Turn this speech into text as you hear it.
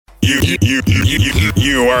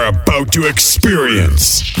You are about to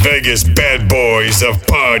experience Vegas bad boys of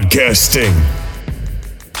podcasting.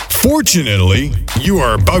 Fortunately, you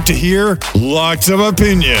are about to hear lots of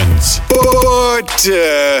opinions, but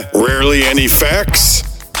rarely any facts.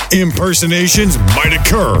 Impersonations might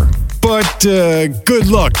occur, but good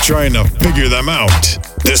luck trying to figure them out.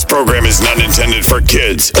 This program is not intended for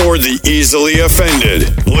kids or the easily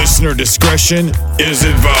offended. Listener discretion is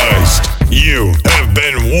advised. You have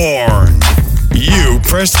been warned. You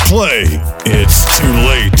pressed play. It's too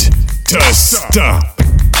late to stop.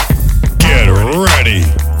 Get ready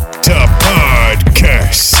to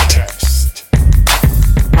podcast.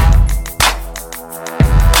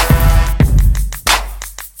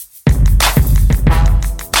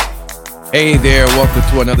 Hey there, welcome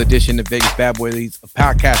to another edition of Vegas Bad Boys of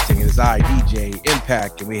Podcasting. It is I, DJ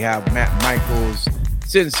Impact, and we have Matt Michaels,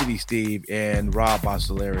 Sin City Steve, and Rob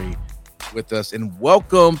Ossoleri with us. And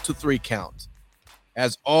welcome to 3 Count.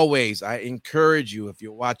 As always, I encourage you, if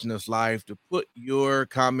you're watching us live, to put your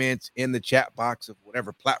comments in the chat box of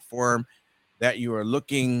whatever platform that you are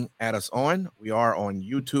looking at us on. We are on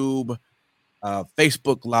YouTube,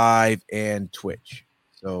 Facebook Live, and Twitch.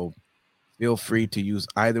 So feel free to use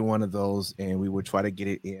either one of those, and we will try to get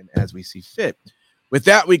it in as we see fit. With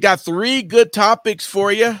that, we got 3 good topics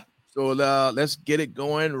for you. So let's get it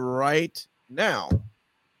going right now.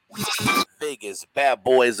 Vegas Bad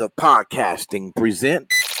Boys of Podcasting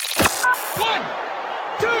present 1,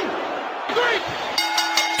 2, 3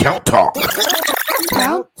 Count Talk.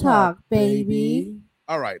 Count Talk, baby.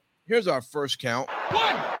 All right, here's our first count.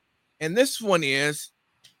 1. And this one is,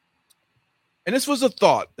 and this was a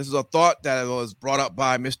thought. This is a thought that was brought up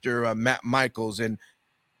by Mr. Matt Michaels, and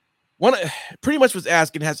one pretty much was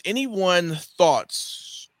asking, has anyone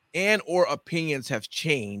thoughts and or opinions have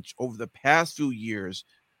changed over the past few years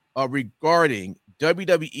regarding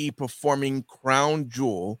WWE performing Crown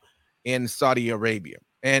Jewel in Saudi Arabia?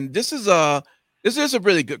 And this is a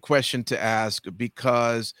really good question to ask,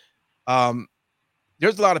 because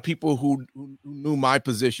there's a lot of people who knew my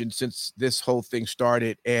position since this whole thing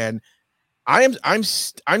started, and I'm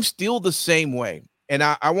still the same way. And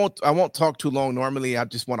I won't talk too long. Normally, I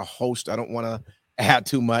just want to host. I don't want to add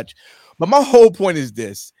too much. But my whole point is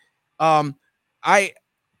this: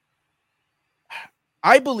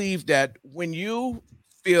 I believe that when you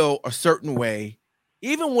feel a certain way,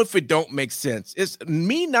 even if it don't make sense, it's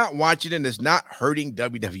me not watching it is not hurting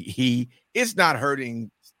WWE. It's not hurting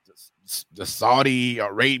the Saudi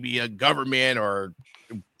Arabia government or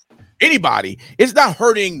anybody. It's not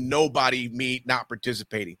hurting nobody, me not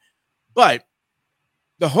participating. But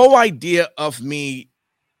the whole idea of me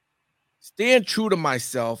staying true to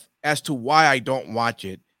myself as to why I don't watch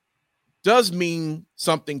it does mean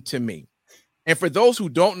something to me. And for those who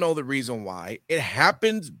don't know the reason why, it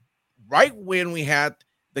happened right when we had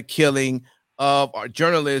the killing of our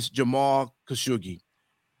journalist Jamal Khashoggi.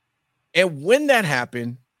 And when that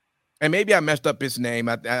happened, and maybe I messed up his name,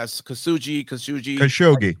 Khashoggi.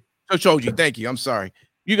 Khashoggi, thank you. I'm sorry.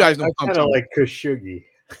 You guys know. I kind of like Khashoggi.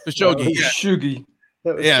 Khashoggi. Yeah. Khashoggi.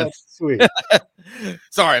 That was Yeah. so sweet.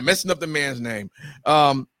 Sorry, messing up the man's name.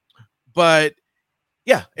 But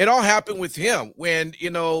yeah, it all happened with him when,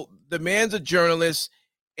 the man's a journalist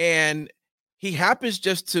and he happens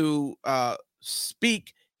just to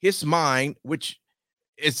speak his mind, which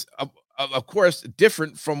is, of course,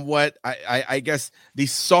 different from what I guess the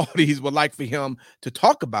Saudis would like for him to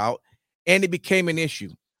talk about. And it became an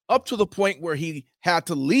issue up to the point where he had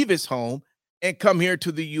to leave his home and come here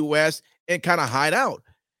to the U.S. and kind of hide out.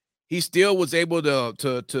 He still was able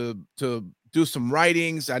to do some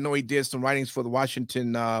writings. I know he did some writings for the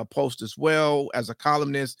Washington Post as well as a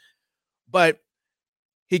columnist, but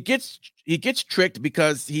he gets tricked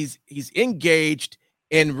because he's engaged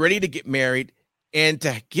and ready to get married, and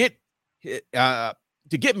to get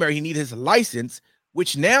married, he needs his license,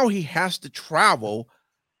 which now he has to travel.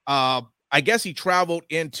 I guess he traveled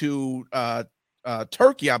into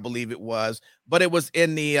Turkey, I believe it was, but it was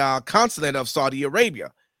in the consulate of Saudi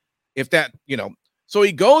Arabia. If that, so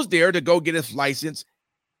he goes there to go get his license,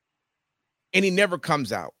 and he never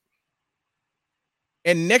comes out.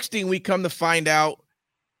 And next thing we come to find out,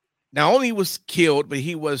 not only was killed, but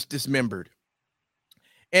he was dismembered.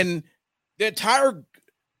 And the entire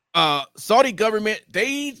Saudi government,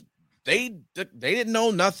 they didn't know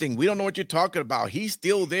nothing. We don't know what you're talking about. He's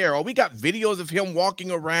still there. Oh, we got videos of him walking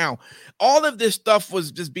around. All of this stuff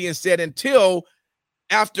was just being said until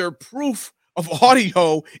after proof of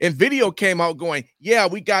audio and video came out going, yeah,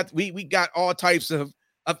 we got all types of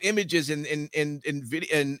images and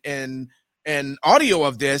video and and audio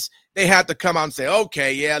of this, they had to come out and say,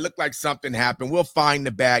 okay, yeah, it looked like something happened. We'll find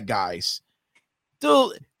the bad guys.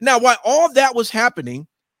 So now, while all that was happening,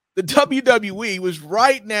 the WWE was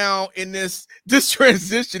right now in this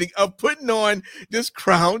transitioning of putting on this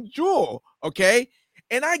crown jewel, okay?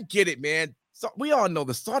 And I get it, man. So we all know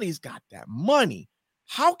the Saudis got that money.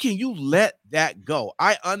 How can you let that go?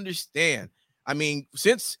 I understand. I mean,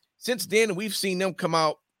 since then, we've seen them come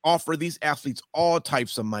out, offer these athletes all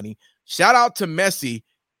types of money. Shout out to Messi,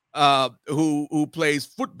 who plays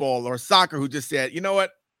football or soccer, who just said, you know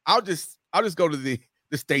what, I'll just go to the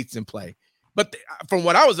States and play. But from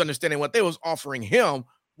what I was understanding, what they was offering him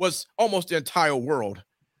was almost the entire world,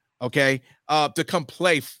 okay, to come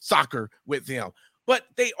play soccer with them. But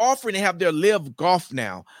they offering to have their live golf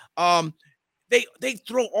now. They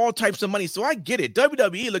throw all types of money. So I get it.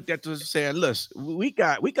 WWE looked at us saying, listen, we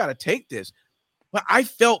got to take this. But I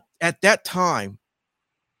felt at that time,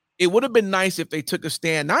 it would have been nice if they took a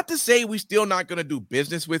stand, not to say we're still not going to do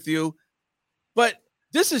business with you, but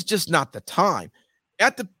this is just not the time.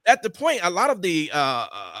 At the point, a lot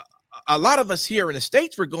of us here in the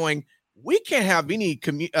States were going, we can't have any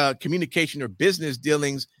communication or business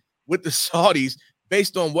dealings with the Saudis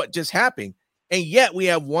based on what just happened. And yet we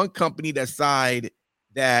have one company that decided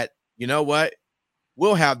that, you know what,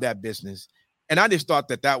 we'll have that business. And I just thought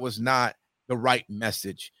that was not the right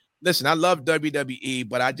message. Listen, I love WWE,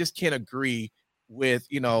 but I just can't agree with,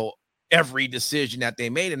 every decision that they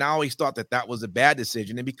made. And I always thought that was a bad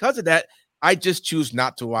decision. And because of that, I just choose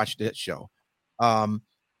not to watch that show.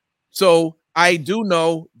 So I do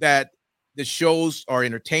know that the shows are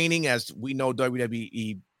entertaining, as we know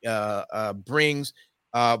WWE brings.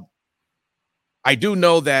 I do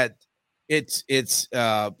know that it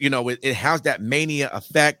has that mania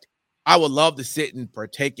effect. I would love to sit and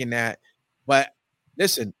partake in that. But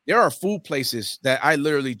listen, there are food places that I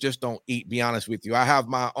literally just don't eat, be honest with you. I have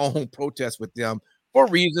my own protest with them for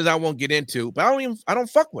reasons I won't get into, but I don't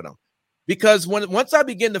fuck with them. Because once I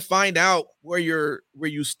begin to find out where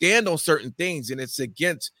you stand on certain things and it's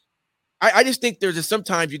against, I just think there's just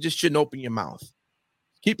sometimes you just shouldn't open your mouth.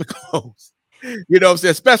 Keep it closed.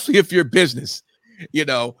 Especially if you're business,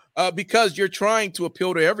 because you're trying to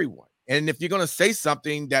appeal to everyone. And if you're going to say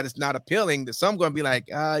something that is not appealing, that some going to be like,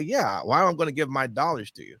 yeah, why am I going to give my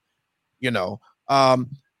dollars to you? So I'm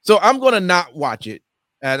going to not watch it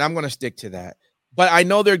and I'm going to stick to that. But I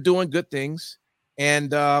know they're doing good things.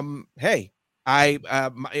 And hey,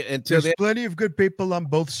 until there's plenty of good people on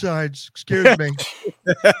both sides. Excuse me.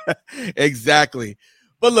 Exactly.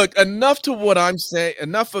 But look, enough to what I'm saying.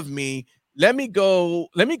 Enough of me. Let me go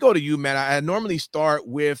to you, man. I normally start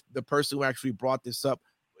with the person who actually brought this up.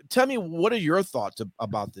 Tell me, what are your thoughts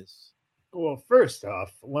about this? Well, first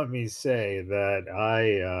off, let me say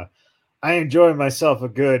that I enjoy myself a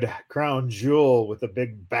good crown jewel with a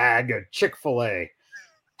big bag of Chick-fil-A.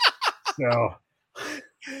 So,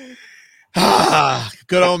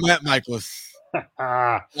 good old Matt Michaels.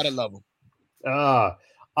 Gotta love him.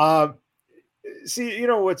 See,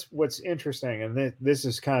 what's interesting, and this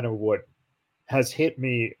is kind of what has hit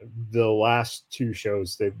me the last two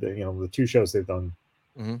shows the two shows they've done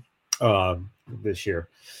this year,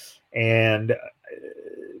 and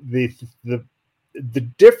the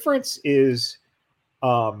difference is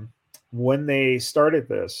when they started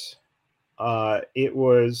this, it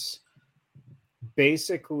was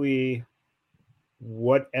basically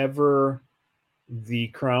whatever the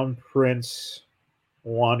Crown Prince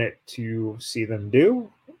wanted to see them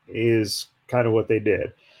do is kind of what they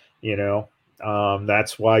did.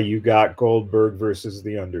 That's why you got Goldberg versus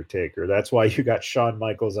The Undertaker. That's why you got Shawn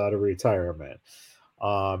Michaels out of retirement.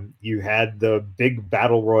 You had the big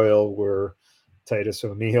battle royal where Titus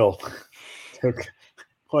O'Neil took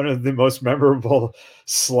one of the most memorable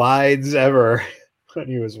slides ever when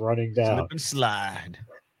he was running down. Slip and slide.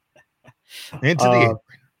 Into the apron.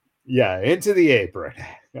 Yeah, into the apron.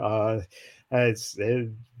 It's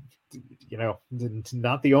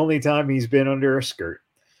not the only time he's been under a skirt.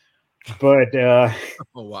 But oh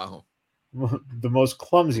wow, the most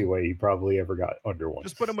clumsy way he probably ever got under one.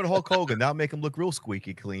 Just put him with Hulk Hogan. That'll make him look real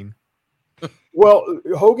squeaky clean. Well,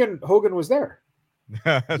 Hogan was there.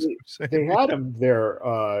 They had him there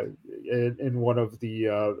in one of the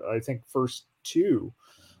I think first two.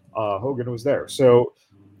 Hogan was there, so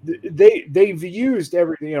they've used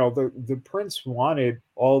everything. The Prince wanted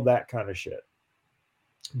all that kind of shit,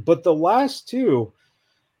 but the last two,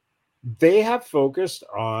 they have focused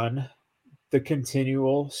on the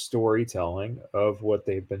continual storytelling of what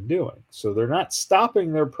they've been doing. So they're not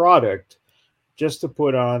stopping their product just to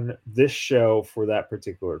put on this show for that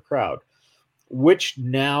particular crowd, which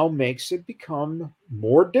now makes it become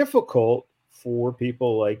more difficult for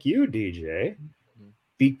people like you, DJ,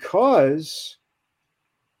 because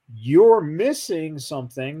you're missing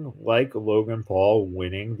something like Logan Paul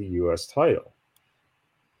winning the U.S. title.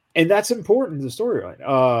 And that's important to the storyline.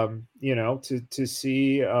 To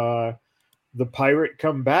see the Pirate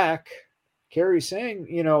come back, Kerry saying,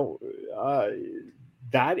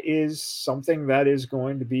 that is something that is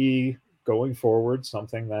going to be going forward,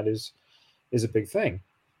 something that is a big thing.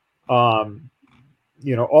 All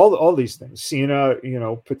these things. Cena,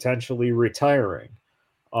 potentially retiring.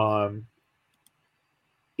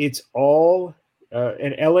 It's all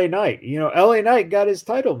an LA Knight. LA Knight got his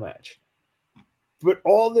title match. But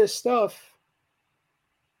all this stuff,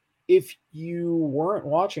 if you weren't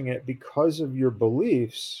watching it because of your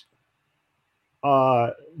beliefs,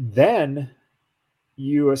 then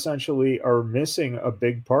you essentially are missing a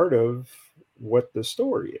big part of what the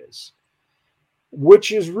story is.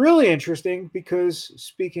 Which is really interesting because,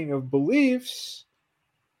 speaking of beliefs,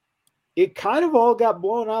 it kind of all got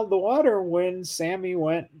blown out of the water when Sammy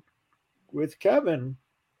went with Kevin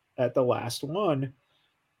at the last one.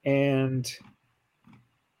 And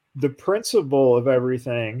the principle of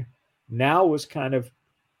everything now was kind of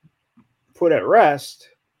put at rest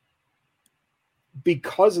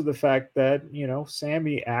because of the fact that,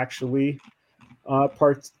 Sammy actually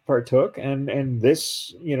partook. And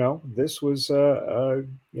this, this was, I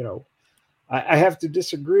have to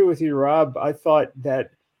disagree with you, Rob. I thought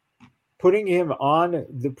that putting him on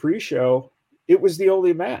the pre-show, it was the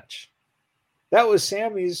only match. That was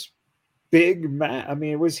Sammy's big match. I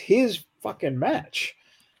mean, it was his fucking match.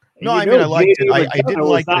 No, I liked it. I didn't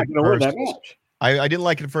like it at first. I didn't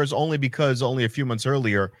like it at first only because only a few months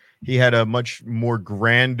earlier he had a much more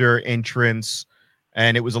grander entrance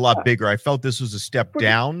and it was a lot bigger. I felt this was a step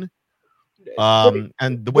down. And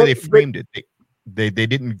the way they framed it, they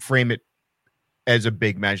didn't frame it as a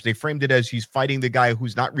big match. They framed it as he's fighting the guy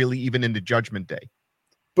who's not really even in the Judgment Day.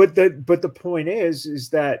 But the point is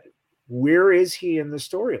that where is he in the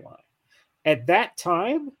storyline? At that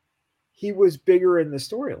time, he was bigger in the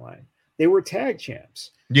storyline. They were tag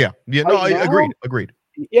champs. Yeah. No, I agreed.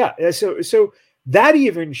 Yeah. So that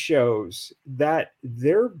even shows that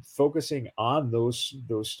they're focusing on those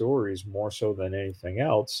stories more so than anything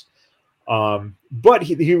else. But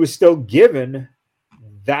he was still given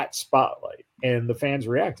that spotlight, and the fans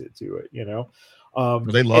reacted to it.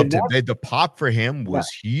 They loved it. The pop for him was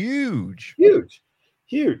huge.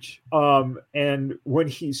 And when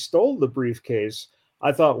he stole the briefcase,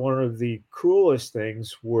 I thought one of the coolest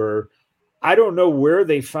things were, I don't know where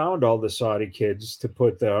they found all the Saudi kids to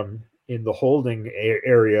put them in the holding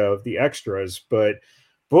area of the extras, but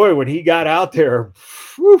boy, when he got out there,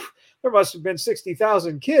 there must have been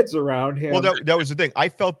 60,000 kids around him. Well, that was the thing. I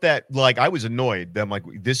felt that, like, I was annoyed. I'm like,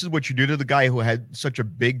 this is what you do to the guy who had such a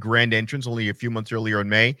big grand entrance only a few months earlier in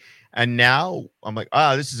May. And now I'm like,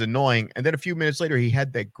 this is annoying. And then a few minutes later, he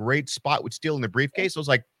had that great spot with stealing the briefcase. I was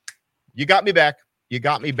like, you got me back. You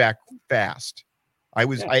got me back fast.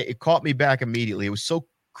 It caught me back immediately. It was so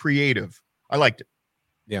creative. I liked it.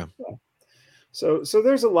 Yeah. So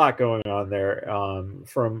there's a lot going on there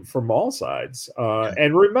from all sides.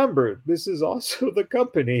 And remember, this is also the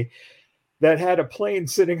company that had a plane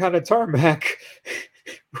sitting on a tarmac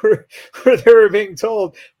where they were being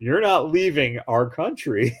told, you're not leaving our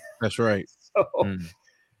country. That's right. So,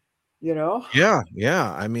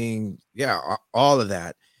 Yeah. I mean, all of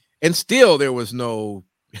that. And still there was nothing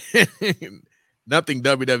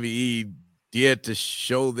WWE did to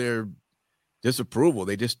show their disapproval.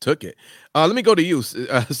 They just took it. Let me go to you,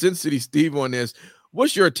 Sin City Steve, on this.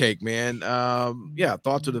 What's your take, man?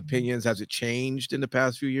 Thoughts and opinions. Has it changed in the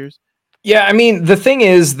past few years? Yeah, I mean, the thing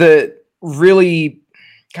is that really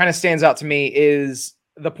kind of stands out to me is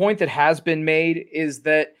the point that has been made is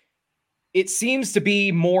that it seems to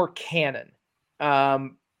be more canon.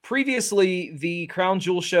 Previously, the Crown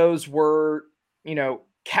Jewel shows were,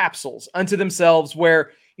 capsules unto themselves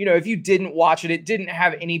where, if you didn't watch it, it didn't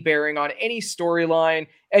have any bearing on any storyline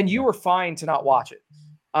and you were fine to not watch it.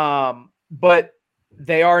 But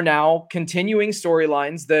they are now continuing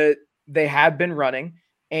storylines that they had been running.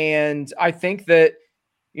 And I think that,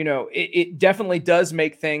 it definitely does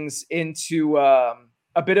make things into a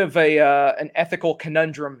bit of an ethical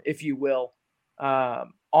conundrum, if you will,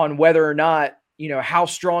 on whether or not, how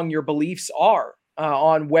strong your beliefs are,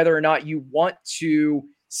 on whether or not you want to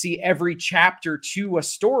see every chapter to a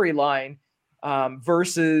storyline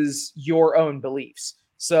versus your own beliefs.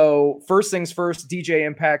 So first things first, DJ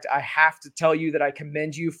Impact, I have to tell you that I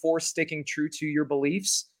commend you for sticking true to your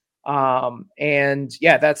beliefs. And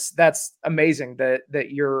yeah, that's amazing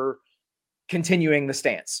that you're continuing the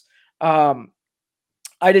stance.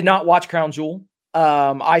 I did not watch Crown Jewel.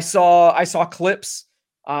 I saw clips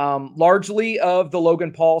largely of the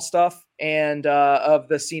Logan Paul stuff and of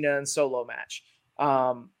the Cena and Solo match.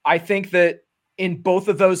 I think that in both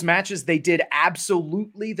of those matches, they did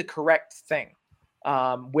absolutely the correct thing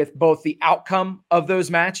with both the outcome of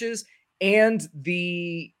those matches and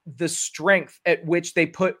the strength at which they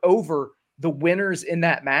put over the winners in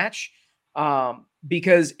that match,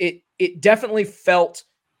 because it definitely felt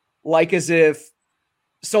like as if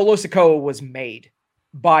Solo Sikoa was made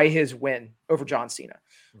by his win over John Cena.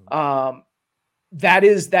 That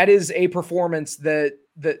is a performance that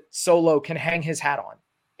Solo can hang his hat on,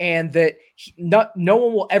 and that no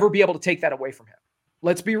one will ever be able to take that away from him.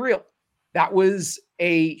 Let's be real. That was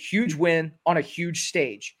a huge win on a huge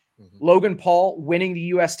stage. Mm-hmm. Logan Paul winning the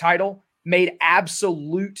U.S. title made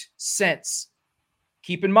absolute sense.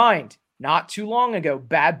 Keep in mind, not too long ago,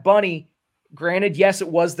 Bad Bunny, granted, yes, it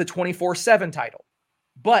was the 24/7 title,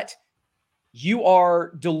 but you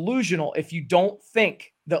are delusional if you don't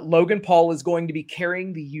think that Logan Paul is going to be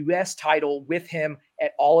carrying the U.S. title with him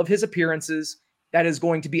at all of his appearances. That is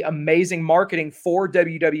going to be amazing marketing for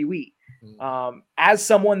WWE. As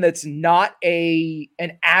someone that's not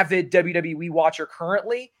an avid WWE watcher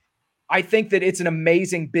currently, I think that it's an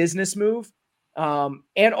amazing business move.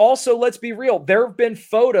 And also, let's be real, there have been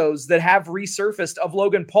photos that have resurfaced of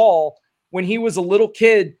Logan Paul when he was a little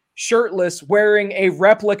kid, shirtless, wearing a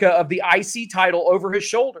replica of the IC title over his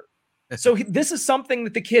shoulder. So this is something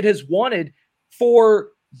that the kid has wanted for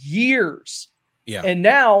years. Yeah. And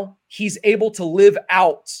now he's able to live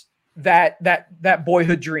out that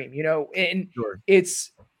boyhood dream, and sure. It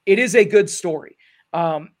is a good story.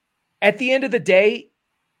 At the end of the day,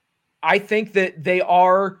 I think that they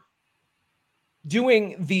are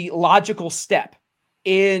doing the logical step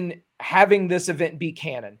in having this event be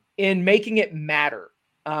canon, in making it matter.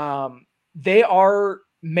 They are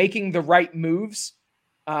making the right moves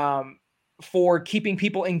for keeping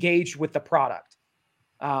people engaged with the product.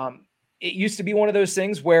 It used to be one of those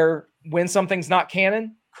things where when something's not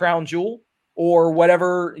canon, Crown Jewel or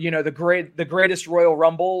whatever, the greatest Royal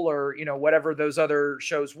Rumble or, whatever those other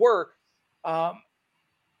shows were,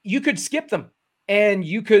 you could skip them, and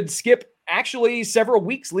you could skip actually several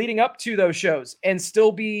weeks leading up to those shows and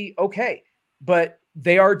still be okay. But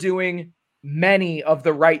they are doing many of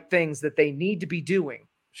the right things that they need to be doing.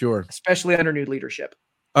 Sure. Especially under new leadership.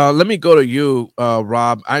 Let me go to you,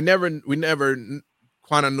 Rob. We never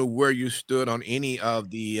kind of knew where you stood on any of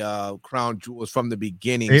the Crown Jewels from the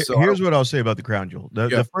beginning. Here's what I'll say about the Crown Jewel.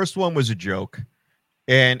 The first one was a joke,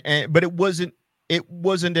 but it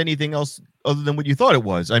wasn't anything else other than what you thought it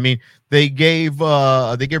was. I mean, they gave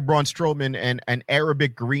Braun Strowman an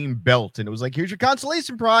Arabic green belt, and it was like, here's your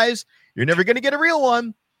consolation prize. You're never going to get a real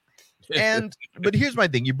one. But here's my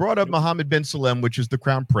thing. You brought up Mohammed bin Salem, which is the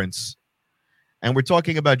Crown Prince, and we're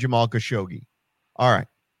talking about Jamal Khashoggi. All right.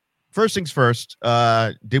 First things first,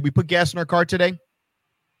 did we put gas in our car today?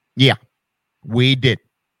 Yeah, we did.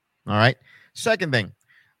 All right. Second thing,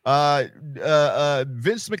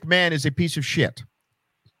 Vince McMahon is a piece of shit.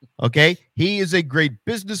 Okay. He is a great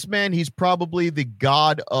businessman. He's probably the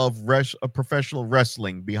god of professional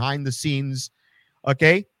wrestling behind the scenes.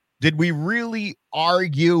 Okay. Did we really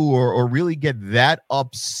argue or really get that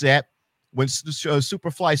upset when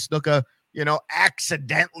Superfly Snuka,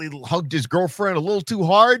 accidentally hugged his girlfriend a little too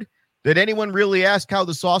hard? Did anyone really ask how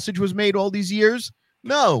the sausage was made all these years?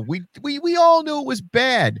 No, we all knew it was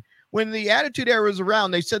bad. When the Attitude Era was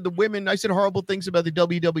around, they said I said horrible things about the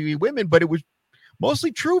WWE women, but it was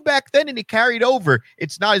mostly true back then, and it carried over.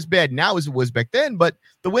 It's not as bad now as it was back then, but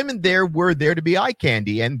the women there were there to be eye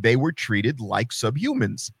candy, and they were treated like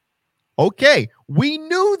subhumans. Okay, we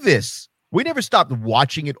knew this. We never stopped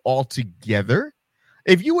watching it all together.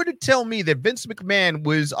 If you were to tell me that Vince McMahon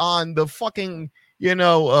was on the fucking,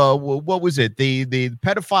 what was it? The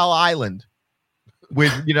pedophile island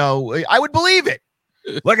with, I would believe it.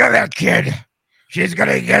 Look at that kid. She's going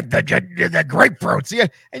to get the grapefruits. Yeah.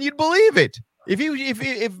 And you'd believe it.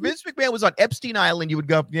 If Vince McMahon was on Epstein Island, you would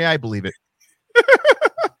go, yeah, I believe it.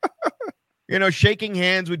 Shaking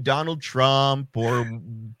hands with Donald Trump or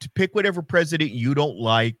to pick whatever president you don't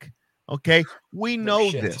like. Okay. We know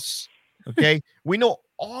this. Okay. We know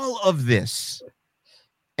all of this.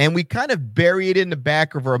 And we kind of bury it in the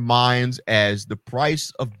back of our minds as the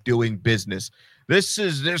price of doing business. This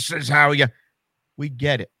is how we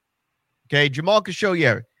get it. Okay. Jamal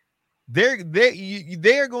Khashoggi,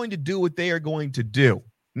 they are going to do what they are going to do.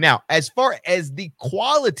 Now, as far as the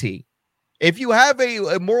quality, if you have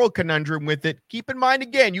a moral conundrum with it, keep in mind,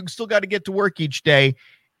 again, you still got to get to work each day.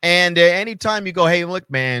 And anytime you go, hey, look,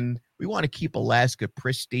 man, we want to keep Alaska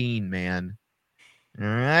pristine, man. All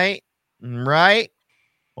right. Right.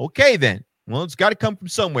 Okay, then. Well, it's got to come from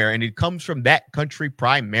somewhere, and it comes from that country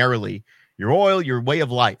primarily. Your oil, your way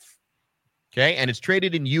of life. Okay, and it's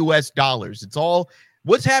traded in U.S. dollars. It's all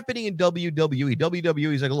what's happening in WWE.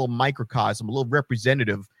 WWE is like a little microcosm, a little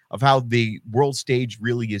representative of how the world stage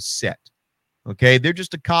really is set. Okay, they're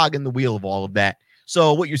just a cog in the wheel of all of that.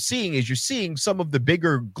 So what you're seeing some of the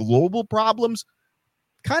bigger global problems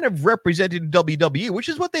kind of represented in WWE, which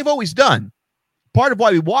is what they've always done. Part of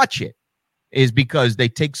why we watch it is because they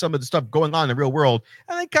take some of the stuff going on in the real world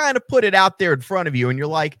and they kind of put it out there in front of you, and you're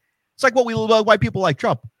like, it's like why people like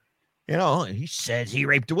Trump. You know, he says he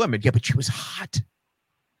raped a woman. Yeah, but she was hot.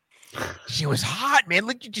 She was hot, man.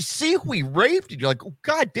 Look, did you see who he raped? And you're like, oh,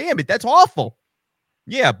 God damn it, that's awful.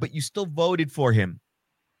 Yeah, but you still voted for him.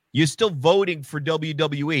 You're still voting for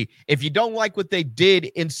WWE. If you don't like what they did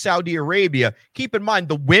in Saudi Arabia, keep in mind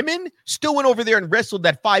the women still went over there and wrestled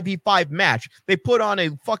that 5v5 match. They put on a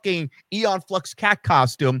fucking Aeon Flux cat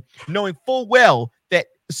costume, knowing full well that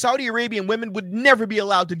Saudi Arabian women would never be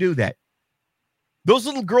allowed to do that. Those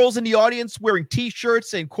little girls in the audience wearing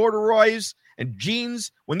T-shirts and corduroys and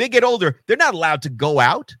jeans, when they get older, they're not allowed to go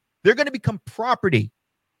out. They're going to become property.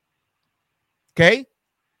 Okay?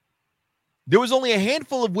 There was only a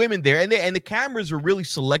handful of women there, and the cameras were really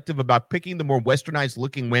selective about picking the more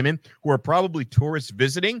westernized-looking women who are probably tourists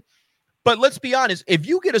visiting. But let's be honest, if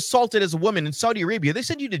you get assaulted as a woman in Saudi Arabia, they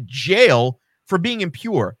send you to jail for being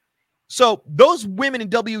impure. So those women in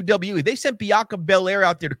WWE, they sent Bianca Belair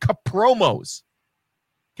out there to cut promos.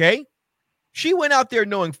 Okay? She went out there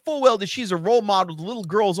knowing full well that she's a role model to little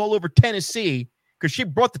girls all over Tennessee because she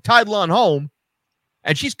brought the title on home,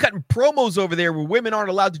 and she's cutting promos over there where women aren't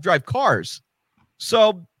allowed to drive cars.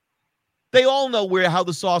 So they all know how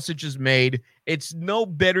the sausage is made. It's no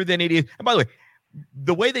better than it is. And by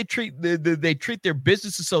the way they treat they treat their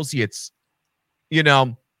business associates, you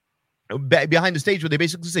know, behind the stage, where they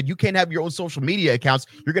basically said, you can't have your own social media accounts.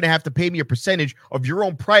 You're going to have to pay me a percentage of your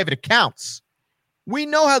own private accounts. We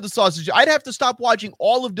know how the sausage. I'd have to stop watching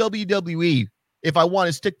all of WWE if I want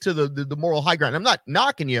to stick to the moral high ground. I'm not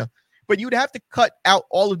knocking you, but you'd have to cut out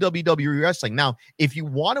all of WWE wrestling. Now, if you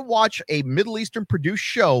want to watch a Middle Eastern produced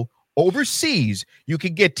show overseas, you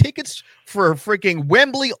can get tickets for freaking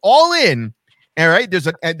Wembley all in. All right, there's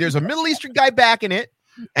a Middle Eastern guy backing it,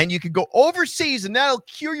 and you can go overseas, and that'll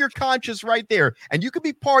cure your conscience right there. And you can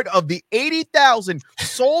be part of the 80,000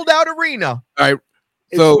 sold out arena. All right.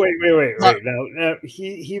 So wait. Now,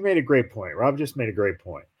 he made a great point. Rob just made a great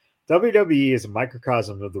point. WWE is a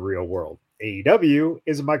microcosm of the real world. AEW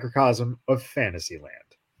is a microcosm of Fantasyland.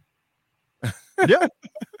 Yeah.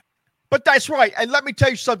 But that's right. And let me tell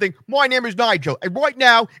you something. My name is Nigel. And right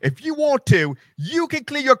now, if you want to, you can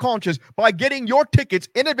clear your conscience by getting your tickets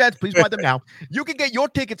in advance. Please buy them now. You can get your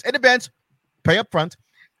tickets in advance, pay up front,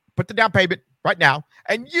 put the down payment right now,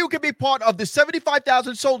 and you can be part of the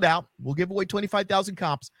 75,000 sold out. We'll give away 25,000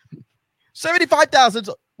 comps. 75,000,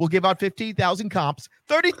 we'll give out 15,000 comps.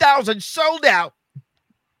 30,000 sold out.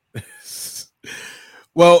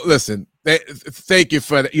 Well, listen, thank you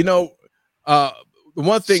for that. You know, the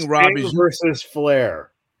one thing, Rob, is versus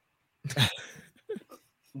Flair.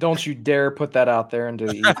 Don't you dare put that out there into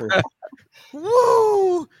the ether.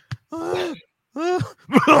 Woo!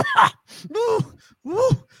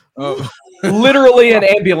 Literally an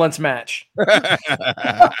ambulance match.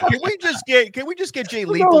 Can we just get Jay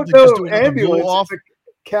Lethal to just do another blow off?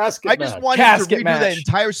 Casket I just match. wanted to redo that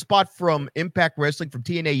entire spot from Impact Wrestling from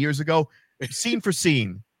TNA years ago, scene for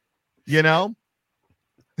scene. You know?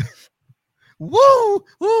 Woo!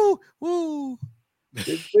 Woo! Woo!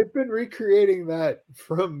 They've been recreating that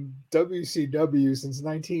from WCW since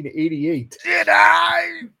 1988. Did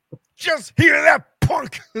I just hear that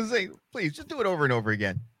punk? Please, just do it over and over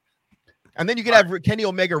again. And then you can have Kenny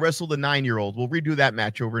Omega wrestle the 9-year-old. We'll redo that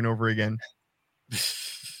match over and over again.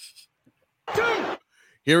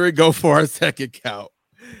 Here we go for our second count.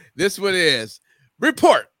 This one is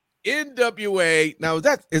report NWA. Now,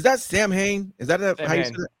 is that Sam Hain? Is that how you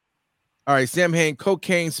say that? All right, Sam Hain,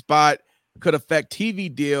 cocaine spot could affect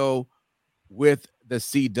TV deal with the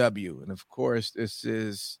CW. And of course, this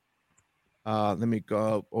is let me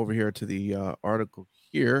go over here to the article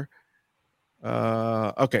here.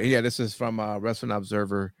 Okay, yeah, this is from Wrestling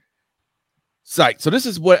Observer site. So this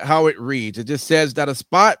is how it reads. It just says that a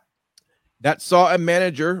spot that saw a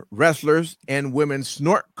manager, wrestlers, and women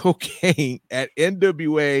snort cocaine at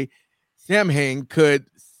NWA Sam Hain could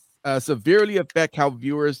severely affect how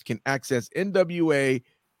viewers can access NWA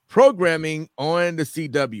programming on the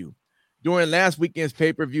CW. During last weekend's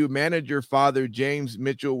pay-per-view, manager father James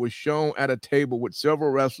Mitchell was shown at a table with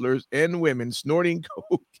several wrestlers and women snorting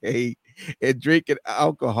cocaine and drinking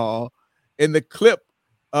alcohol. In the clip,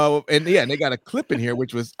 and they got a clip in here,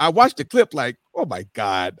 which was I watched the clip like, oh my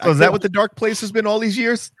god! So is that what the dark place has been all these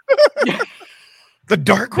years? The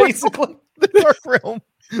dark basically, the dark realm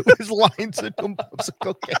was lines of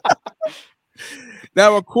cocaine.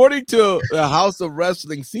 Now, according to the House of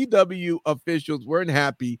Wrestling, CW officials weren't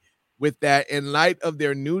happy with that in light of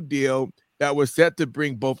their new deal that was set to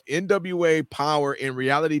bring both NWA Power and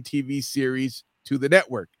reality TV series to the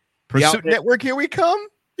network. Pursuit Network, here we come.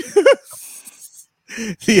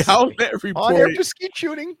 The outlet reported after skeet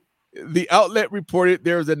shooting. The outlet reported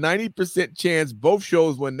there is a 90% chance both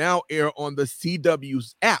shows will now air on the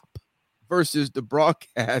CW's app versus the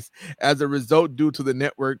broadcast as a result due to the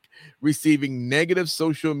network receiving negative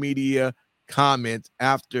social media comments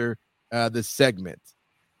after the segment.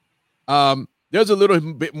 There's a little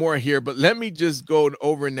bit more here, but let me just go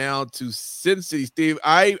over now to Sin City. Steve,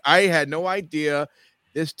 I had no idea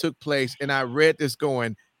this took place, and I read this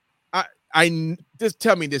going, I just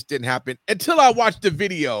tell me this didn't happen until I watched the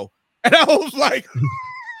video, and I was like,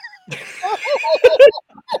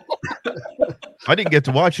 I didn't get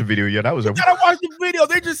to watch the video yet. I gotta watch the video.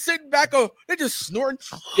 They're just sitting back, they're just snorting.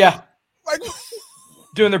 Yeah, like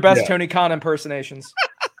doing their best Tony Khan impersonations.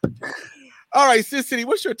 All right, Sin City,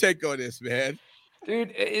 what's your take on this, man?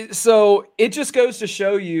 Dude, so it just goes to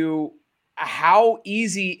show you how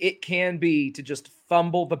easy it can be to just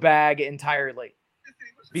fumble the bag entirely.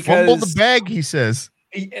 Because, fumble the bag, he says.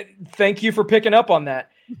 Thank you for picking up on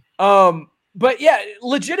that. But yeah,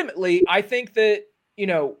 legitimately, I think that,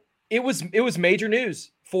 it was major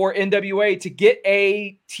news for NWA to get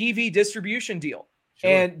a TV distribution deal. Sure.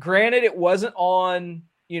 And granted, it wasn't on,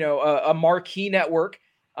 a marquee network.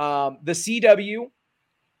 The CW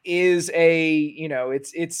is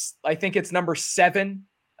it's I think it's number 7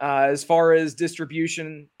 as far as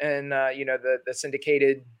distribution and the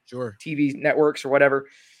syndicated TV networks or whatever.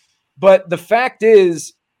 But the fact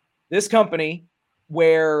is, this company,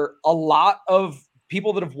 where a lot of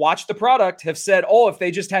people that have watched the product have said, oh, if they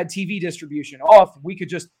just had TV distribution, if we could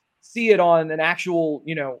just see it on an actual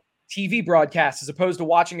TV broadcast as opposed to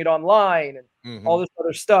watching it online and all this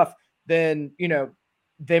other stuff, then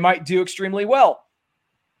they might do extremely well.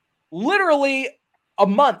 Literally a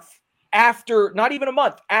month after, not even a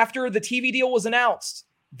month after the TV deal was announced,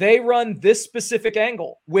 they run this specific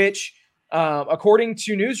angle, which, according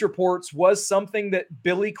to news reports, was something that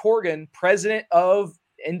Billy Corgan, president of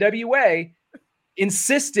NWA,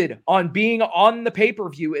 insisted on being on the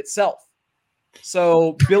pay-per-view itself.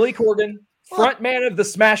 So Billy Corgan, frontman of the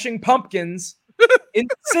Smashing Pumpkins,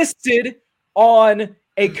 insisted on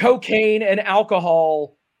a cocaine and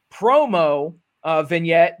alcohol promo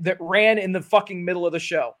vignette that ran in the fucking middle of the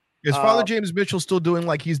show. Is Father James Mitchell still doing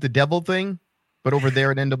like he's the devil thing, but over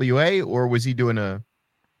there at NWA, or was he doing a...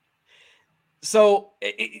 So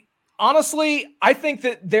honestly, I think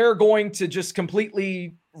that they're going to just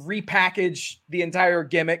completely repackage the entire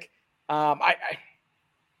gimmick.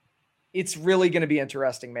 It's really going to be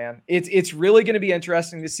interesting, man. It's really going to be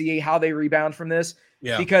interesting to see how they rebound from this.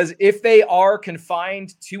 Yeah. Because if they are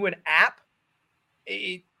confined to an app,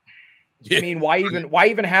 I mean, why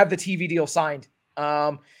even have the TV deal signed?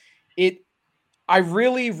 I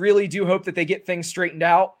really, really do hope that they get things straightened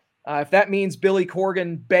out. If that means Billy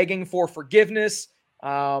Corgan begging for forgiveness,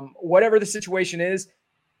 whatever the situation is,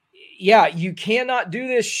 yeah, you cannot do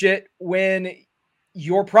this shit when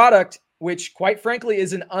your product, which quite frankly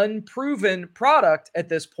is an unproven product at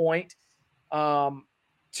this point, to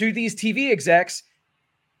these TV execs,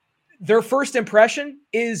 their first impression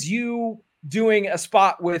is you doing a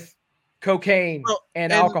spot with cocaine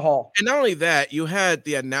and alcohol. And not only that, you had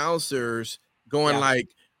the announcers going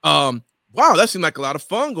wow, that seemed like a lot of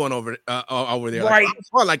fun going over there. Right.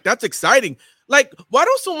 Like that's exciting. Like, why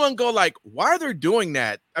don't someone go like, why are they doing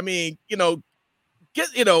that? I mean, turn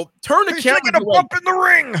the camera to bump in the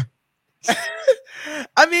ring.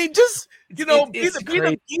 I mean, just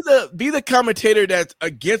be the commentator that's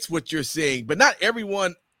against what you're saying, but not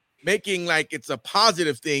everyone making like it's a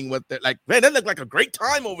positive thing with that. Like, man, that looked like a great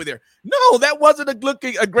time over there. No, that wasn't a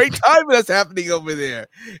great time that's happening over there.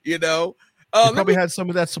 They probably had some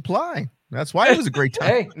of that supply. That's why it was a great time.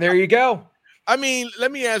 Hey, there you go. I mean,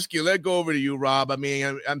 let me ask you. Let's go over to you, Rob. I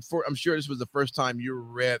mean, I'm sure this was the first time you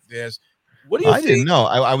read this. What do you think? Didn't know.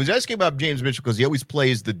 I was asking about James Mitchell because he always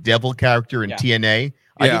plays the devil character in TNA.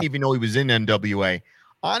 I didn't even know he was in NWA.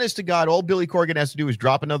 Honest to God, all Billy Corgan has to do is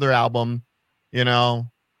drop another album, Bullet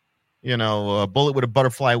with a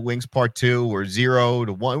Butterfly Wings Part 2 or 0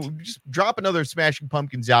 to 1. Just drop another Smashing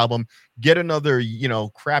Pumpkins album, get another,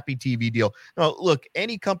 crappy TV deal. No, look,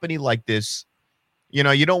 any company like this, You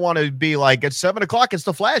know, you don't want to be like at 7 o'clock, it's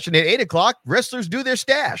the Flash, and at 8 o'clock, wrestlers do their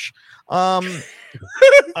stash.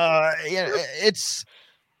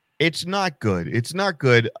 It's not good. It's not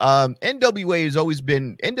good. NWA has always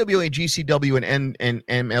been NWA, GCW, and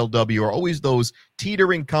MLW are always those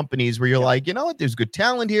teetering companies where you're like, you know what? There's good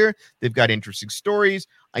talent here. They've got interesting stories.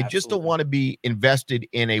 I just don't want to be invested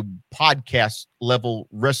in a podcast level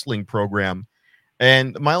wrestling program.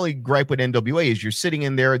 And my only gripe with NWA is you're sitting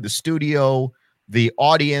in there, the studio, the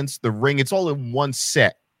audience, the ring. It's all in one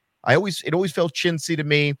set. It always felt chintzy to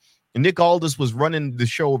me. And Nick Aldis was running the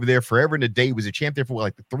show over there forever and a day. He was a champ there for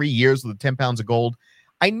like 3 years with the 10 pounds of gold.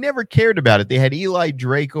 I never cared about it. They had Eli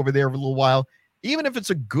Drake over there for a little while. Even if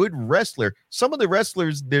it's a good wrestler, some of the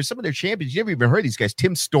wrestlers, there's some of their champions. You never even heard of these guys.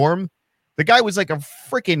 Tim Storm, the guy was like a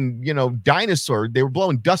freaking, dinosaur. They were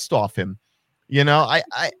blowing dust off him. How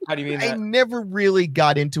do you mean that? I never really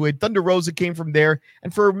got into it. Thunder Rosa came from there.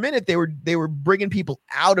 And for a minute, they were bringing people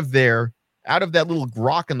out of there, out of that little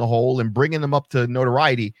rock in the hole and bringing them up to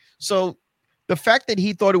notoriety. So the fact that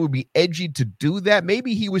he thought it would be edgy to do that,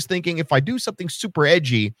 maybe he was thinking if I do something super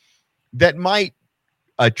edgy, that might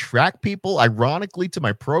attract people, ironically, to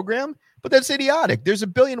my program. But that's idiotic. There's a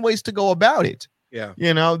billion ways to go about it. Yeah.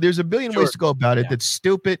 There's a billion ways to go about it. That's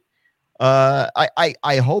stupid.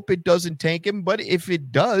 I hope it doesn't tank him, but if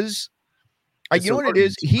it does, you know what it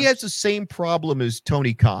is? He has the same problem as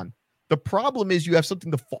Tony Khan. The problem is you have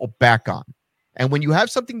something to fall back on. And when you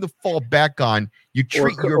have something to fall back on, you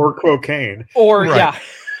treat or cocaine. Or, right. Yeah.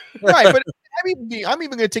 Right, but I'm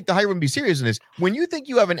even going to take the higher one and be serious in this. When you think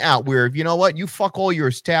you have an out where, you know what, you fuck all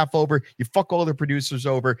your staff over, you fuck all the producers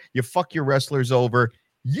over, you fuck your wrestlers over,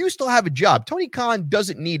 you still have a job. Tony Khan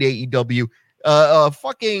doesn't need AEW.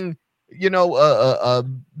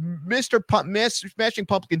 Mr. Smashing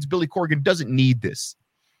Pumpkins, Billy Corgan doesn't need this.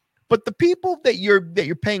 But the people that you're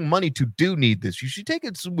paying money to do need this. You should take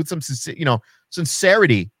it with some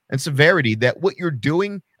sincerity and severity that what you're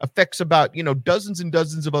doing affects about dozens and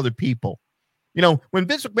dozens of other people. When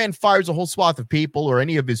Vince McMahon fires a whole swath of people, or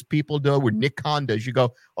any of his people do, or Nick Khan does, you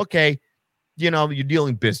go, okay, you're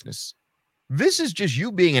dealing business. This is just you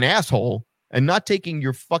being an asshole and not taking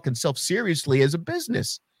your fucking self seriously as a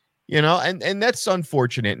business. And that's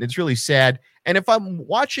unfortunate, and it's really sad. And if I'm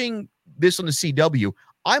watching this on the CW,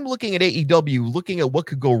 I'm looking at AEW, looking at what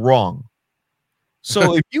could go wrong.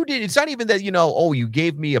 So if you did, it's not even that, you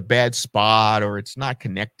gave me a bad spot or it's not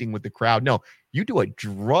connecting with the crowd. No, you do a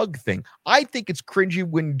drug thing. I think it's cringy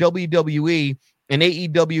when WWE and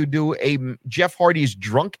AEW do a Jeff Hardy's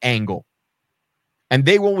drunk angle. And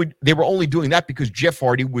they were only doing that because Jeff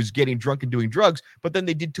Hardy was getting drunk and doing drugs, but then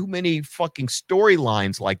they did too many fucking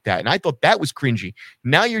storylines like that. And I thought that was cringy.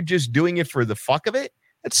 Now you're just doing it for the fuck of it.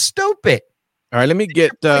 That's stupid. All right, let me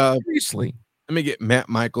get Matt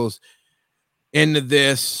Michaels into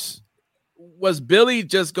this. Was Billy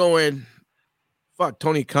just going, fuck,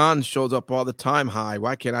 Tony Khan shows up all the time high.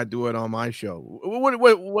 Why can't I do it on my show?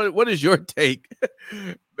 What is your take,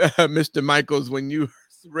 Mr. Michaels, when you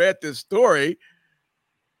read this story?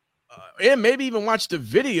 And maybe even watch the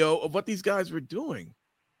video of what these guys were doing.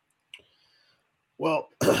 Well,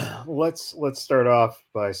 let's start off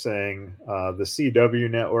by saying the CW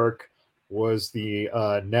network was the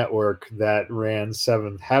network that ran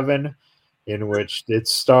Seventh Heaven, in which did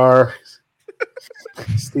star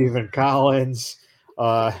Stephen Collins.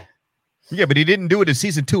 Yeah, but he didn't do it in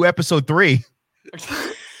season 2, episode 3.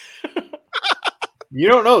 You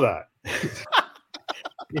don't know that.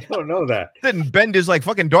 You don't know that. Didn't bend his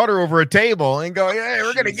fucking daughter over a table and go, "Yeah,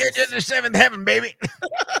 we're gonna get you to Seventh Heaven, baby."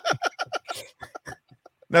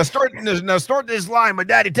 Now start this line. My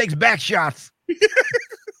daddy takes back shots.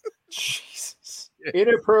 Jesus.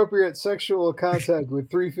 Inappropriate sexual contact with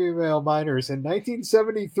 3 female minors in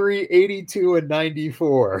 1973, 82, and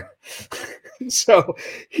 94. So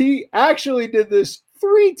he actually did this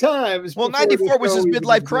 3 times. Well, 94 was his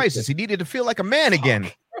midlife crisis. He needed to feel like a man again.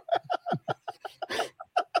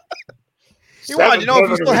 He wanted to know if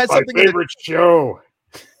he still had something. My favorite show.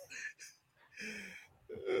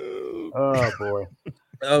 Oh boy.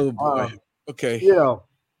 Oh boy. Okay.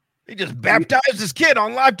 He just baptized his kid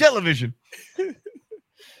on live television.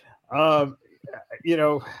 The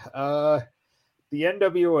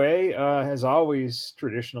NWA has always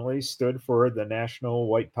traditionally stood for the National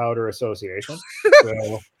White Powder Association.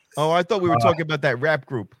 So, I thought we were talking about that rap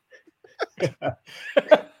group.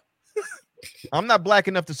 I'm not black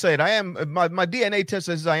enough to say it. I am. My DNA test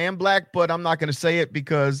says I am black, but I'm not going to say it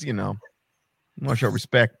because, I'm not sure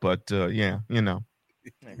respect, but yeah.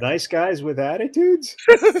 Nice guys with attitudes.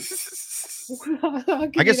 I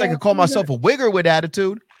guess I could call myself a wigger with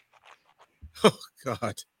attitude. Oh,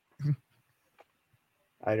 God.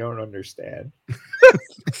 I don't understand.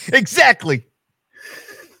 Exactly.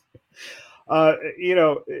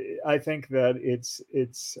 I think that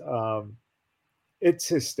it's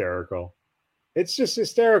hysterical. It's just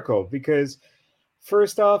hysterical because,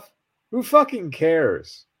 first off, who fucking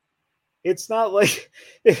cares? It's not like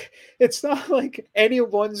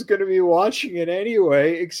anyone's going to be watching it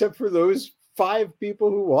anyway, except for those 5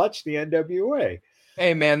 people who watch the NWA.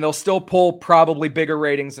 Hey man, they'll still pull probably bigger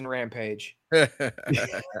ratings than Rampage. Could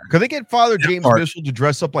they get Father James Mitchell to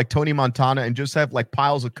dress up like Tony Montana and just have like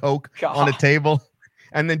piles of coke on the table,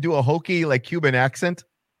 and then do a hokey like Cuban accent?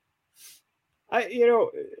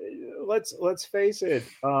 Let's face it.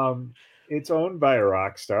 It's owned by a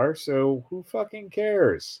rock star, so who fucking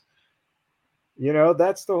cares?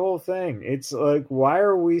 That's the whole thing. It's like, why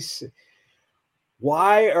are we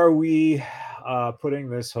putting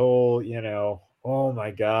this whole, oh my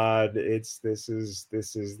God, this is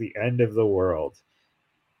the end of the world.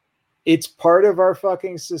 It's part of our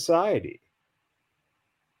fucking society.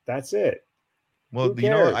 That's it. Well,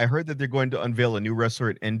 I heard that they're going to unveil a new wrestler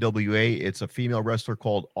at NWA. It's a female wrestler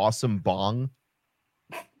called Awesome Bong.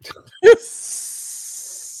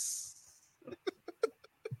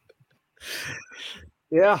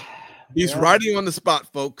 Yeah. He's riding on the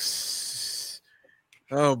spot, folks.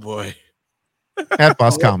 Oh boy. At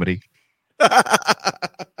Boss Comedy.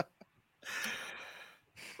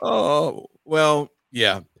 Oh, well,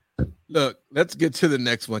 yeah. Look, let's get to the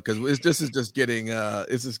next one because this is just getting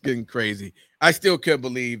crazy. I still can't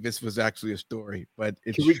believe this was actually a story, but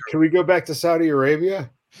can we go back to Saudi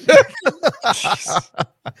Arabia?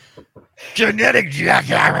 Genetic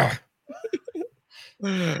jackhammer.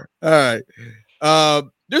 All right.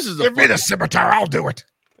 This is give me the scimitar, I'll do it.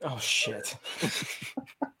 Oh shit.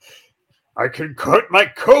 I can cut my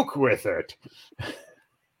coke with it.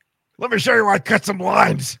 Let me show you where I cut some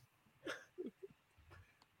lines.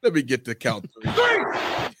 Let me get to count 3.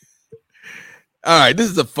 All right, this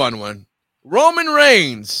is a fun one. Roman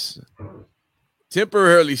Reigns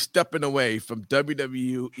temporarily stepping away from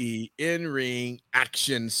WWE in-ring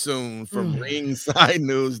action soon from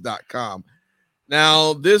ringsidenews.com.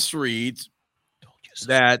 Now, this reads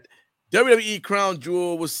that WWE Crown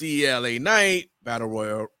Jewel will see LA Knight battle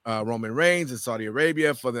Royal Roman Reigns in Saudi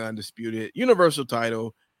Arabia for the undisputed Universal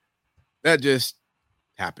title. That just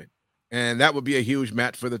happened. And that would be a huge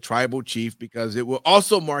match for the tribal chief because it will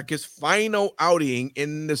also mark his final outing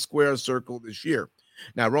in the square circle this year.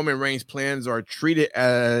 Now, Roman Reigns' plans are treated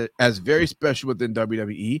as very special within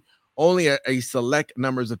WWE. Only a select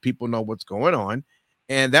numbers of people know what's going on.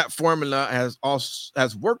 And that formula has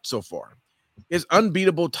worked so far. His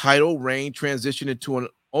unbeatable title reign transitioned into an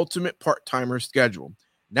ultimate part-timer schedule.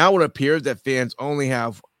 Now it appears that fans only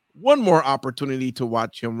have one more opportunity to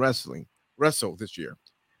watch him wrestle this year.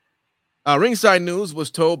 Ringside News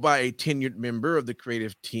was told by a tenured member of the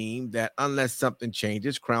creative team that unless something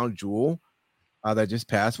changes, Crown Jewel that just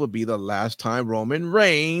passed will be the last time Roman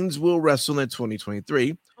Reigns will wrestle in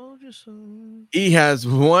 2023. He has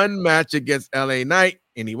one match against LA Knight,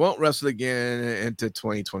 and he won't wrestle again into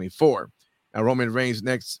 2024. Now, Roman Reigns'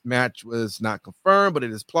 next match was not confirmed, but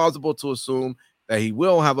it is plausible to assume that he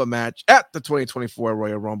will have a match at the 2024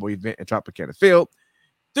 Royal Rumble event in Tropicana Field.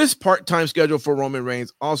 This part-time schedule for Roman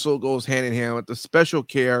Reigns also goes hand in hand with the special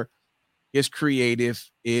care his creative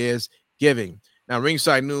is giving. Now,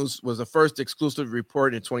 Ringside News was the first exclusive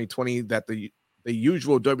report in 2020 that the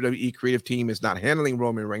usual WWE creative team is not handling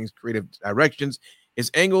Roman Reigns' creative directions.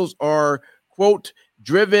 His angles are, quote,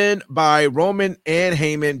 driven by Roman and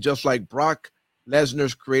Heyman, just like Brock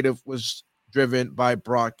Lesnar's creative was driven by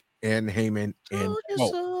Brock and Heyman.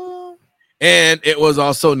 And it was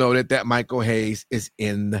also noted that Michael Hayes is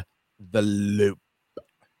in the loop.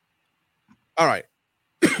 All right.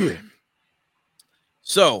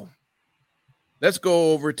 So let's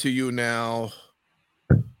go over to you now,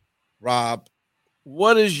 Rob.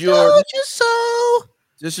 What is your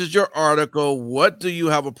This is your article. What do you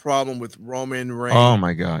have a problem with Roman Reigns? Oh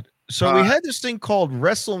my God. So we had this thing called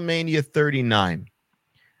WrestleMania 39.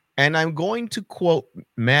 And I'm going to quote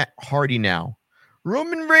Matt Hardy now.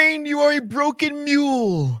 Roman Reigns, you are a broken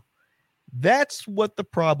mule. That's what the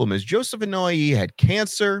problem is. Joseph Inoue had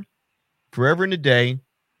cancer, forever and a day,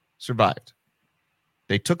 survived.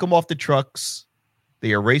 They took him off the trucks.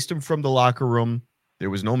 They erased him from the locker room.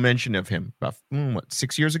 There was no mention of him about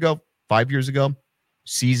 6 years ago, 5 years ago,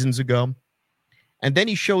 seasons ago. And then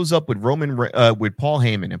he shows up with with Paul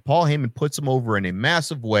Heyman, and Paul Heyman puts him over in a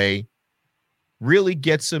massive way, really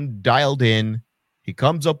gets him dialed in. He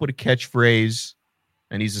comes up with a catchphrase,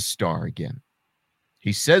 and he's a star again.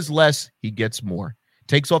 He says less, he gets more.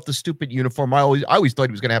 takes off the stupid uniform. I always thought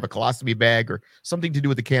he was going to have a colostomy bag or something to do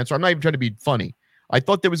with the cancer. I'm not even trying to be funny. I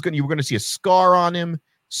thought you were going to see a scar on him,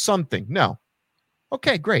 something. No.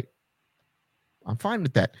 Okay, great. I'm fine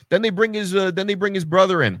with that. Then they bring his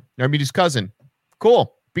brother in. I mean, his cousin.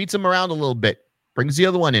 Cool. Beats him around a little bit. Brings the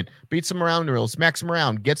other one in. Beats him around a little. Smacks him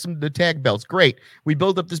around. Gets him the tag belts. Great. We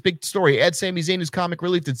build up this big story. Add Sami Zayn as comic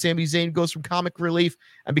relief. Then Sami Zayn goes from comic relief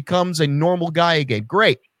and becomes a normal guy again.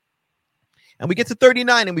 Great. And we get to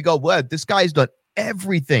 39 and we go, well, this guy's done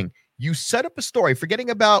everything. You set up a story,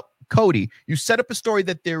 forgetting about Cody. You set up a story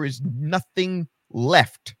that there is nothing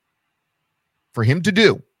left for him to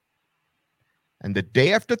do. And the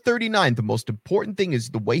day after 39, the most important thing is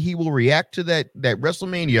the way he will react to that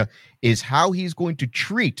WrestleMania is how he's going to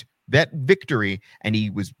treat that victory. And he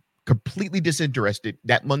was completely disinterested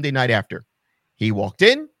that Monday night after. He walked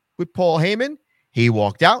in with Paul Heyman. He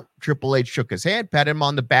walked out. Triple H shook his hand, patted him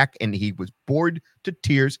on the back, and he was bored to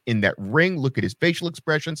tears in that ring. Look at his facial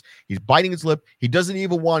expressions. He's biting his lip. He doesn't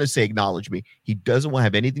even want to say, acknowledge me. He doesn't want to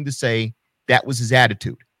have anything to say. That was his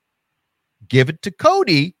attitude. Give it to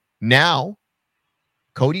Cody. Now,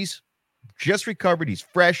 Cody's just recovered. He's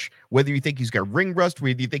fresh. Whether you think he's got ring rust,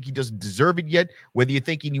 whether you think he doesn't deserve it yet, whether you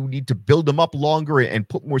think you need to build him up longer and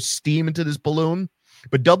put more steam into this balloon.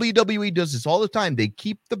 But WWE does this all the time. They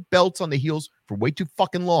keep the belts on the heels for way too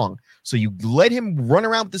fucking long. So you let him run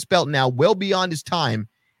around with this belt now well beyond his time.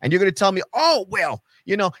 And you're going to tell me, oh, well,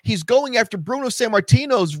 he's going after Bruno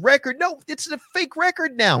Sammartino's record. No, it's a fake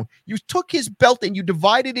record now. You took his belt and you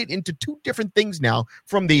divided it into two different things now,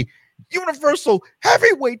 from the Universal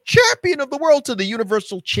Heavyweight Champion of the world to the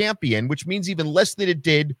Universal Champion, which means even less than it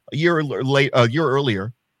did a year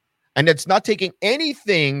earlier. And it's not taking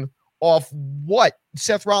anything off what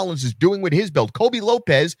Seth Rollins is doing with his belt. Kobe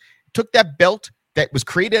Lopez took that belt that was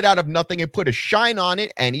created out of nothing and put a shine on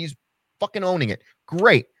it, and he's fucking owning it.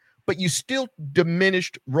 Great. But you still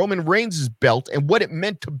diminished Roman Reigns' belt and what it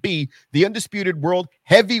meant to be the undisputed world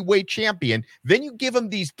heavyweight champion. Then you give him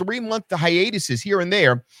these 3-month hiatuses here and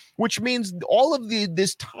there, which means all of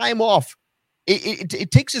this time off,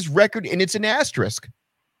 it takes his record and it's an asterisk.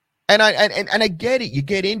 And I get it. You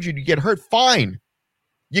get injured, you get hurt, fine.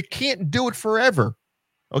 You can't do it forever.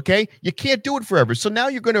 Okay? You can't do it forever. So now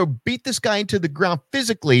you're going to beat this guy into the ground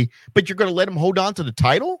physically, but you're going to let him hold on to the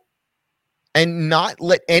title and not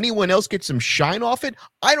let anyone else get some shine off it?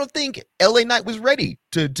 I don't think LA Knight was ready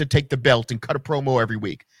to take the belt and cut a promo every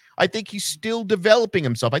week. I think he's still developing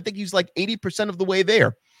himself. I think he's like 80% of the way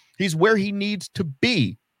there. He's where he needs to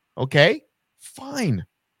be. Okay? Fine.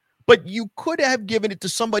 But you could have given it to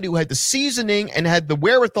somebody who had the seasoning and had the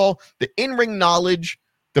wherewithal, the in-ring knowledge,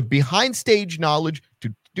 the behind-stage knowledge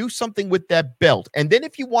to do something with that belt. And then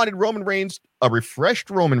if you wanted Roman Reigns, a refreshed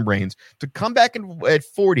Roman Reigns, to come back at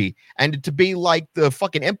 40 and to be like the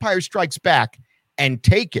fucking Empire Strikes Back and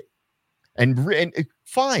take it. And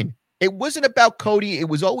fine. It wasn't about Cody. It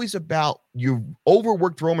was always about you've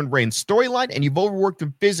overworked Roman Reigns' storyline and you've overworked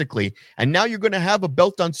him physically. And now you're going to have a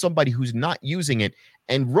belt on somebody who's not using it.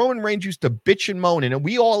 And Roman Reigns used to bitch and moan. And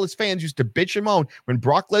we all as fans used to bitch and moan when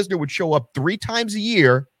Brock Lesnar would show up 3 times a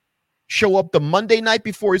year, show up the Monday night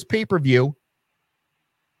before his pay-per-view.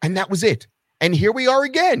 And that was it. And here we are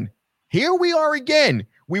again. Here we are again.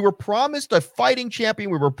 We were promised a fighting champion.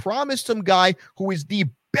 We were promised some guy who is the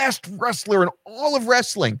best wrestler in all of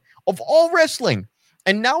wrestling, of all wrestling.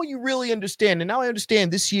 And now you really understand. And now I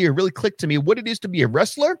understand this year really clicked to me what it is to be a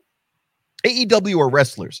wrestler. AEW are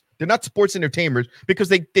wrestlers. They're not sports entertainers because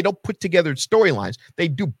they don't put together storylines. They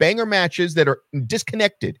do banger matches that are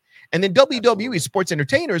disconnected. And then WWE is sports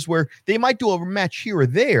entertainers where they might do a match here or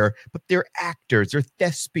there, but they're actors. They're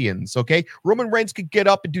thespians, okay? Roman Reigns could get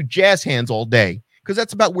up and do jazz hands all day because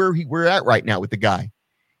that's about where we're at right now with the guy.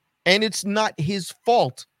 And it's not his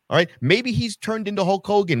fault, all right? Maybe he's turned into Hulk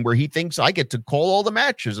Hogan where he thinks I get to call all the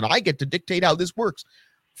matches and I get to dictate how this works.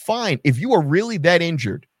 Fine. If you are really that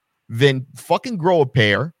injured, then fucking grow a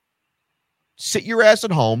pair, sit your ass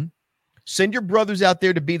at home, send your brothers out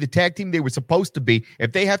there to be the tag team they were supposed to be.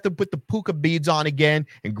 If they have to put the puka beads on again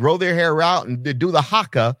and grow their hair out and do the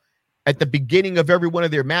haka at the beginning of every one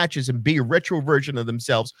of their matches and be a retro version of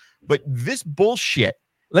themselves. But this bullshit,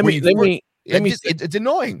 it's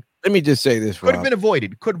annoying. Let me just say this, Could have been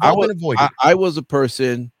avoided. Could have been avoided. I was a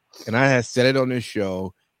person, and I had said it on this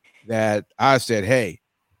show, that I said, hey,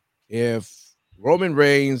 if Roman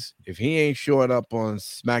Reigns, if he ain't showing up on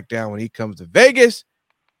SmackDown when he comes to Vegas,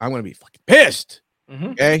 I'm going to be fucking pissed. Mm-hmm.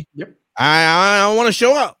 Okay? Yep. I don't want to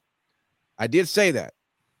show up. I did say that.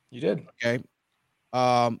 You did. Okay.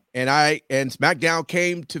 And SmackDown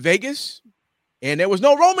came to Vegas, and there was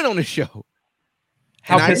no Roman on the show.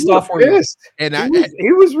 How pissed off were you? And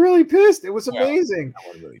he was really pissed. It was amazing.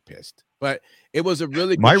 I was really pissed, but it was a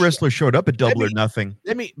really good my wrestler showed up at Double or Nothing.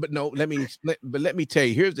 Let me tell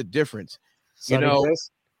you. Here's the difference. Sonny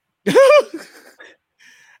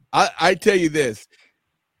I tell you this.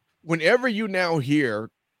 Whenever you now hear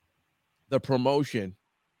the promotion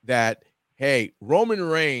that, hey, Roman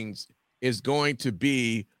Reigns is going to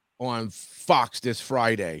be on Fox this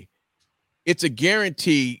Friday, it's a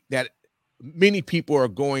guarantee that many people are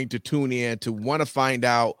going to tune in to want to find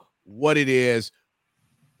out what it is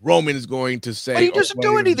Roman is going to say. But he doesn't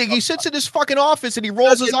do anything. He sits in his fucking office and he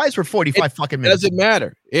rolls his eyes for 45 fucking minutes. It doesn't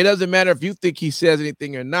matter. It doesn't matter if you think he says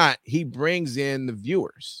anything or not. He brings in the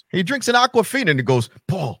viewers. He drinks an Aquafina and he goes,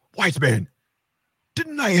 Paul, wise man,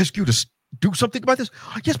 didn't I ask you to do something about this?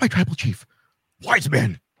 Yes, my tribal chief. Wise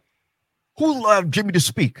man. Who allowed Jimmy to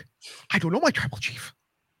speak? I don't know, my tribal chief.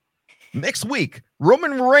 Next week,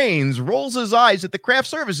 Roman Reigns rolls his eyes at the craft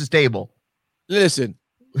services table. Listen,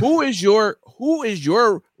 who is your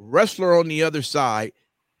wrestler on the other side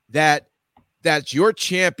that's your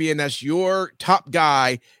champion, that's your top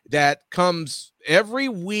guy that comes every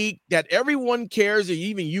week, that everyone cares, and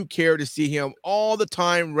even you care to see him all the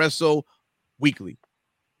time wrestle weekly?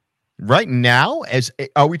 Right now,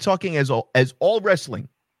 are we talking as all wrestling?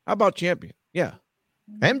 How about champion? Yeah.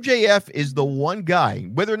 MJF is the one guy,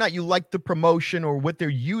 whether or not you like the promotion or what they're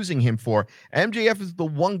using him for. MJF is the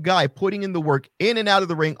one guy putting in the work in and out of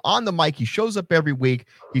the ring on the mic. He shows up every week.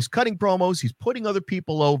 He's cutting promos. He's putting other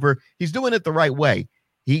people over. He's doing it the right way.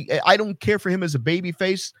 I don't care for him as a baby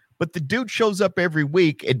face, but the dude shows up every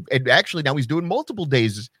week. And actually now he's doing multiple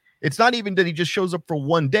days. It's not even that he just shows up for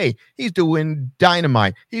one day. He's doing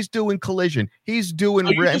Dynamite. He's doing Collision. He's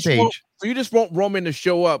doing Rampage. So you just want Roman to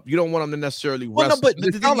show up. You don't want him to necessarily wrestle. Well, no, but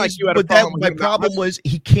the thing is, my problem was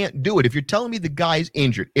he can't do it. If you're telling me the guy's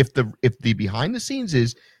injured, if the behind the scenes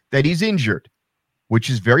is that he's injured,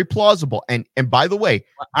 which is very plausible, and by the way,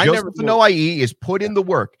 Joseph Noaie is put in the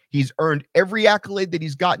work. He's earned every accolade that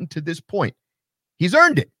he's gotten to this point. He's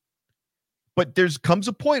earned it. But comes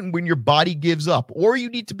a point when your body gives up, or you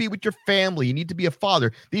need to be with your family. You need to be a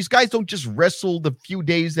father. These guys don't just wrestle the few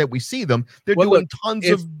days that we see them. They're doing tons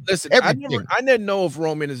of everything. I never know if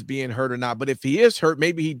Roman is being hurt or not, but if he is hurt,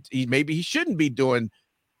 maybe he shouldn't be doing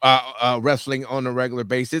wrestling on a regular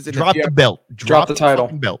basis. And drop the belt. Drop the title.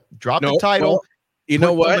 Belt. Drop the title. No. You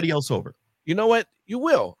know what? Somebody else over. You know what? You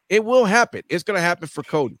will. It will happen. It's going to happen for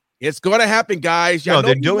Cody. It's going to happen, guys. No,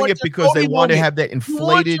 they're doing it because they want to have that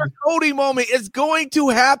inflated Cody moment. It's going to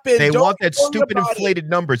happen. They want that stupid inflated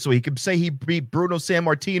number so he can say he beat Bruno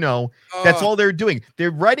Sammartino. That's all they're doing.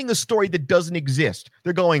 They're writing a story that doesn't exist.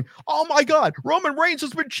 They're going, oh my God, Roman Reigns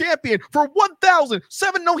has been champion for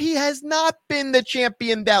 1,007. No, he has not been the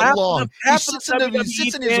champion that long. He sits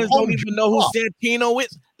in his home. Don't even know who Santino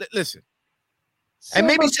is. Listen. And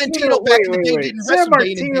maybe Santino back in the day didn't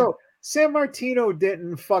wrestle. Sammartino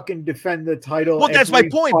didn't fucking defend the title. Well, that's my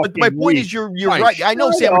point. But my point is you're right. I know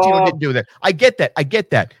Sammartino didn't do that. I get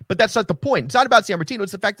that. But that's not the point. It's not about Sammartino.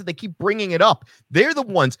 It's the fact that they keep bringing it up. They're the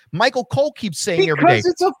ones. Michael Cole keeps saying every day. Because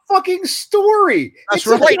it's a fucking story. That's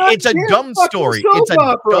right. It's a dumb story. It's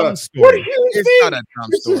a dumb story. What do you think? It's not a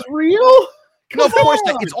dumb story. This is real? No, of course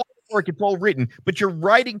not. It's all work. It's all written. But you're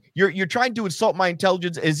writing. You're trying to insult my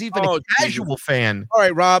intelligence as even a casual fan. All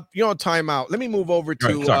right, Rob, you're on timeout. Let me move over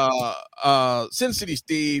to Sin City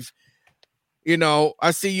Steve. You know,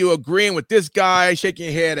 I see you agreeing with this guy, shaking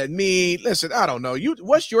your head at me. Listen, I don't know.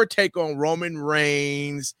 What's your take on Roman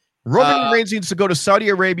Reigns? Roman Reigns needs to go to Saudi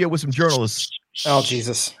Arabia with some journalists. Oh,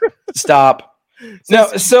 Jesus. Stop. No,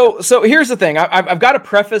 so here's the thing. I've got to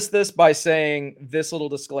preface this by saying this little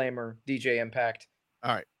disclaimer, DJ Impact.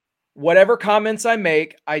 All right. Whatever comments I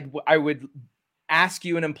make, I would ask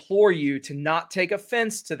you and implore you to not take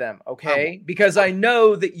offense to them, okay? Because I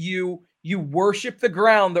know that you worship the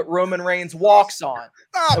ground that Roman Reigns walks on.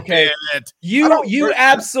 Okay. You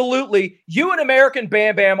absolutely, you and American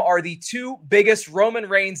Bam Bam are the two biggest Roman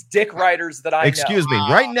Reigns dick riders that I know. Excuse me.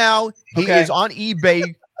 Right now, he is on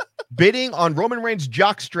eBay bidding on Roman Reigns'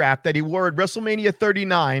 jockstrap that he wore at WrestleMania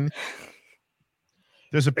 39.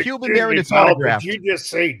 There's a pube in there and it's autographed. Did you just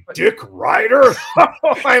say Dick Ryder?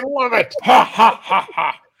 I love it. Ha, ha, ha,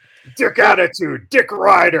 ha. Dick Attitude, Dick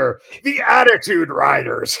Ryder, the Attitude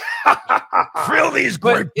Riders. Fill these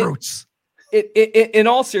grapefruits. In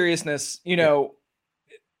all seriousness, you know,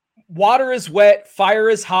 water is wet, fire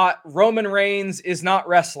is hot. Roman Reigns is not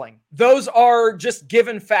wrestling. Those are just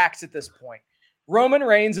given facts at this point. Roman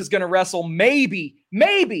Reigns is going to wrestle maybe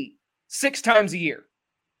 6 times a year.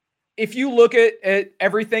 If you look at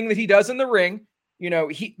everything that he does in the ring, you know,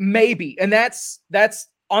 he maybe, and that's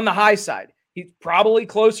on the high side. He's probably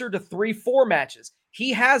closer to 3-4 matches.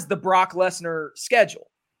 He has the Brock Lesnar schedule.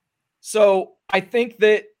 So I think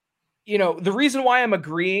that, the reason why I'm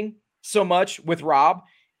agreeing so much with Rob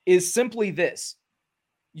is simply this.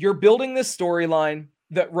 You're building this storyline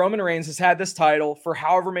that Roman Reigns has had this title for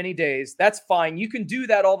however many days. That's fine. You can do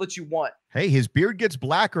that all that you want. Hey, his beard gets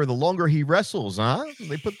blacker the longer he wrestles, huh?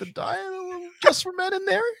 They put the dye just for men in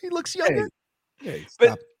there. He looks younger. Hey,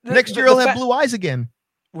 but next year he'll have blue eyes again.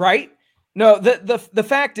 Right? No, the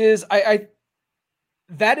fact is, I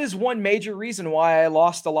that is one major reason why I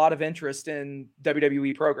lost a lot of interest in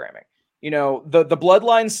WWE programming. The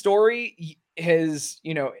Bloodline story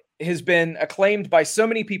has been acclaimed by so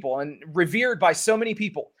many people and revered by so many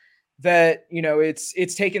people that,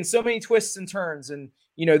 it's taken so many twists and turns. And,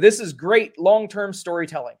 this is great long-term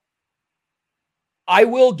storytelling. I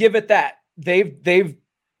will give it that. They've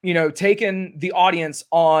taken the audience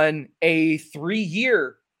on a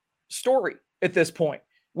 3-year story at this point,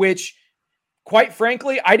 which, quite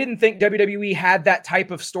frankly, I didn't think WWE had that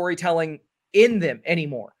type of storytelling in them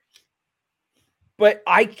anymore. But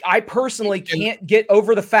I personally can't get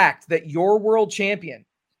over the fact that your world champion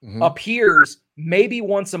appears maybe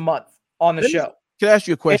once a month on the show. Can I ask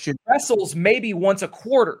you a question? And wrestles maybe once a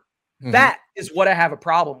quarter. That is what I have a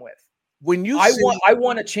problem with. When you I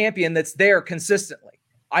want a champion that's there consistently.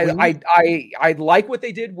 I like what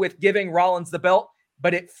they did with giving Rollins the belt,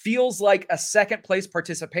 but it feels like a second place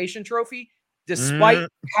participation trophy, despite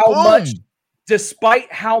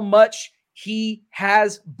how much he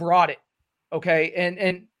has brought it. Okay,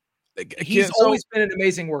 and he's always been an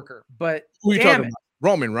amazing worker, but who are you talking about?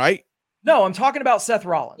 Roman, right? No, I'm talking about Seth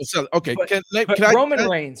Rollins. Okay, but Roman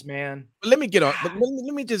Reigns, man. Let me get on. But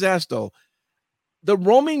let me just ask though, the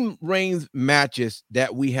Roman Reigns matches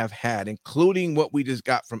that we have had, including what we just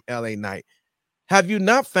got from LA Knight, have you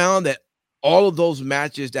not found that all of those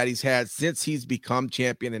matches that he's had since he's become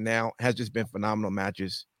champion and now has just been phenomenal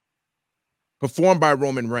matches performed by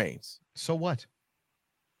Roman Reigns? So what?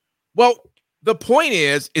 Well, the point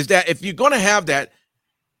is that if you're going to have that,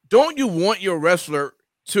 don't you want your wrestler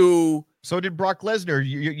to? So did Brock Lesnar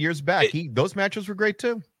years back. Those matches were great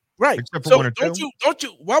too, right? Except for so one or don't you?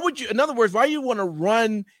 Why would you? In other words, why you want to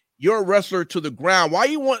run your wrestler to the ground? Why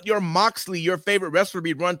you want your Moxley, your favorite wrestler, to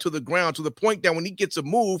be run to the ground to the point that when he gets a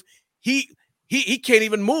move, he can't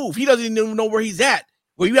even move. He doesn't even know where he's at.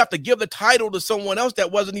 Well, you have to give the title to someone else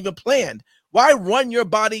that wasn't even planned. Why run your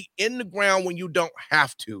body in the ground when you don't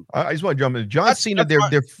have to? I just want to jump in. John Cena,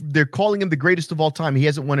 they're calling him the greatest of all time. He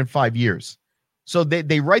hasn't won in 5 years. So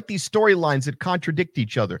they write these storylines that contradict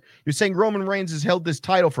each other. You're saying Roman Reigns has held this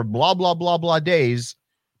title for blah, blah, blah, blah days,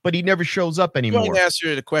 but he never shows up anymore. You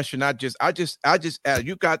answer the question. I just asked.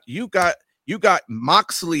 You got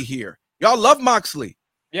Moxley here. Y'all love Moxley.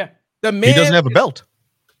 Yeah. The man, he doesn't have a belt.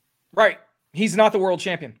 Right. He's not the world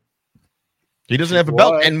champion. He doesn't have a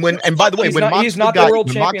belt. And by the way, when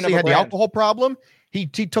Moxley had the alcohol problem, he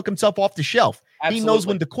took himself off the shelf. Absolutely. He knows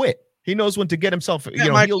when to quit. He knows when to get himself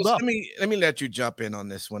healed up. Let me let you jump in on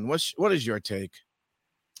this one. What is your take?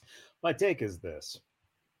 My take is this.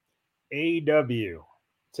 AEW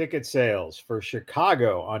ticket sales for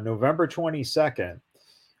Chicago on November 22nd.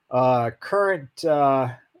 Current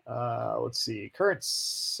current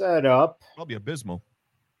setup. Probably abysmal.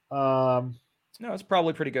 No, it's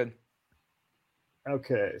probably pretty good.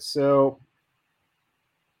 Okay, so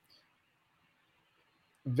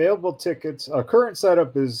available tickets. Current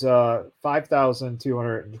setup is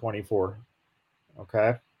 5,224.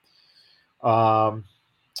 Okay.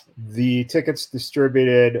 The tickets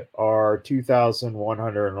distributed are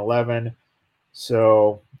 2,111.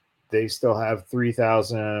 So they still have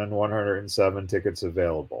 3,107 tickets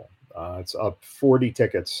available. It's up 40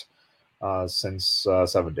 tickets since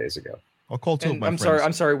 7 days ago. I'll call two of my friends.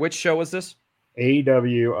 I'm sorry. Which show was this?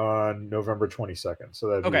 AEW on November 22nd. So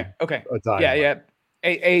that okay. Yeah.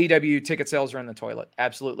 AEW ticket sales are in the toilet.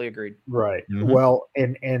 Absolutely agreed. Right. Mm-hmm. Well,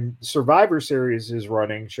 and Survivor Series is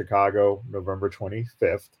running Chicago November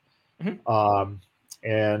 25th. Mm-hmm.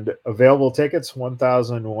 And available tickets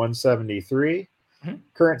 1,173. Mm-hmm.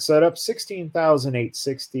 Current setup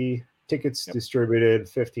 16,860. Tickets distributed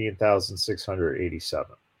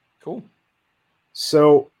 15,687. Cool.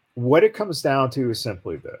 So what it comes down to is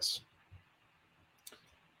simply this.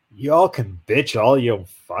 Y'all can bitch all you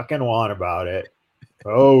fucking want about it.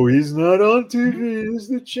 Oh, he's not on TV. He's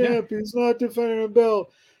the champ. He's not defending a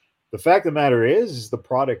belt. The fact of the matter is the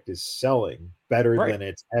product is selling better than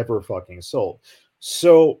it's ever fucking sold.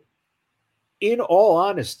 So, in all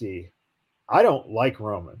honesty, I don't like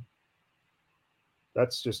Roman.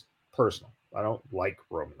 That's just personal. I don't like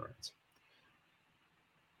Roman Reigns.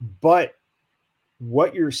 But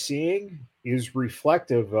what you're seeing is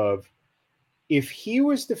reflective of, if he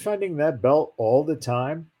was defending that belt all the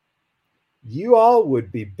time, you all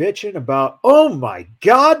would be bitching about, oh my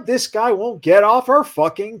God, this guy won't get off our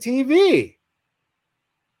fucking TV.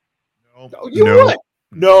 You would.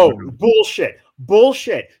 No, bullshit. We're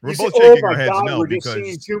You both say, shaking oh our my heads God, no, we're just because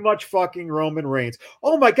seeing too much fucking Roman Reigns.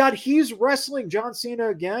 Oh my God, he's wrestling John Cena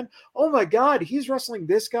again. Oh my God, he's wrestling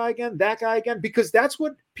this guy again, that guy again, because that's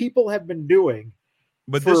what people have been doing.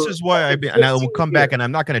 But this is why and I will come back, and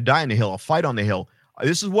I'm not going to die on the hill. I'll fight on the hill.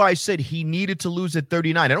 This is why I said he needed to lose at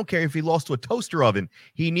 39. I don't care if he lost to a toaster oven.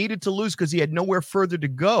 He needed to lose because he had nowhere further to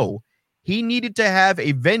go. He needed to have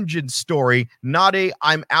a vengeance story, not a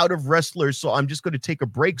I'm out of wrestlers, so I'm just going to take a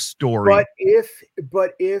break story.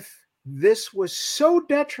 But if this was so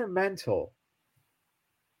detrimental,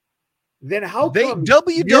 then how come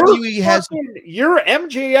WWE has your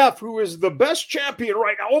MJF, who is the best champion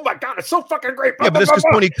right now? Oh my God, it's so fucking great! Yeah, but that's because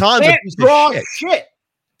Tony Khan's a piece of shit.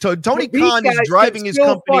 So Tony Khan is driving his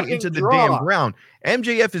company into the damn ground.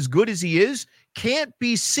 MJF, as good as he is, can't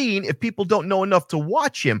be seen if people don't know enough to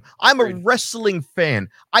watch him. I'm a wrestling fan.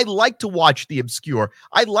 I like to watch the obscure.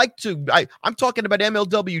 I'm talking about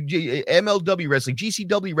MLW wrestling,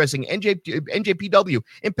 GCW wrestling, NJPW,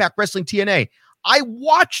 Impact Wrestling, TNA. I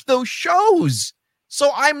watch those shows. So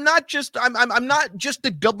I'm not just a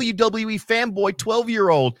WWE fanboy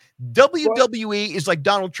 12-year-old. WWE is like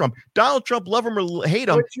Donald Trump. Donald Trump, love him or hate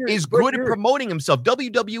him, is good at promoting himself.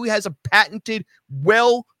 WWE has a patented,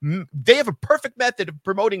 they have a perfect method of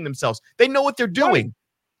promoting themselves. They know what they're doing. Right.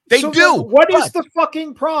 They do. What is the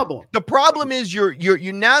fucking problem? The problem is you're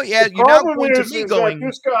now going to me going,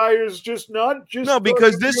 this guy is just not just no,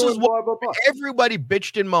 because this is what everybody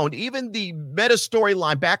bitched and moaned. Even the meta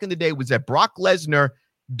storyline back in the day was that Brock Lesnar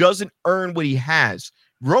doesn't earn what he has.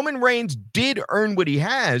 Roman Reigns did earn what he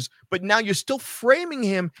has, but now you're still framing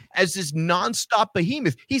him as this nonstop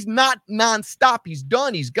behemoth. He's not nonstop. He's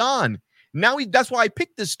done. He's gone. Now that's why I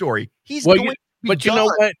picked this story. But you know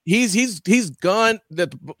what? He's gone.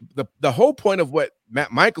 The whole point of what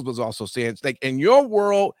Matt Michaels was also saying, it's like, in your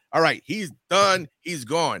world, all right, he's done, he's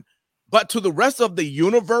gone. But to the rest of the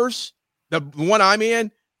universe, the one I'm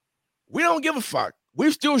in, we don't give a fuck. We're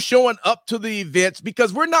still showing up to the events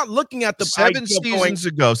because we're not looking at the 7 seasons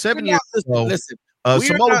ago, 7 years ago. Listen,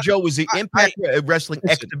 Samoa Joe was the Impact Wrestling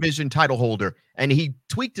X Division title holder, and he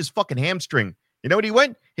tweaked his fucking hamstring. You know what he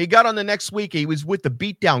went? He got on the next week. He was with the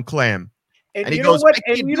Beatdown Clan. And you know what?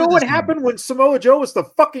 And you know what happened when Samoa Joe was the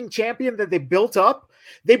fucking champion that they built up?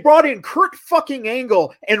 They brought in Kurt fucking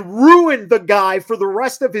Angle and ruined the guy for the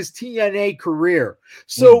rest of his TNA career.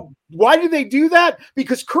 So why did they do that?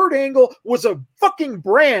 Because Kurt Angle was a fucking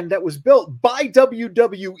brand that was built by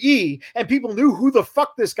WWE, and people knew who the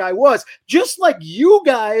fuck this guy was. Just like you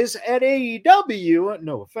guys at AEW.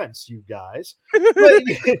 No offense, you guys. But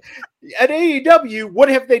at AEW, what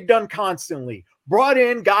have they done constantly? Brought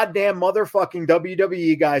in goddamn motherfucking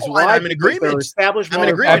WWE guys. I'm in agreement. Established. I'm in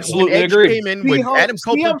agreement. Absolutely agree. Came in when Adam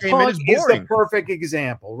Copeland came in is boring. The perfect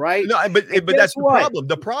example, right? No, but that's the problem.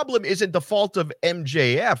 The problem isn't the fault of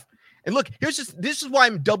MJF. And look, this is why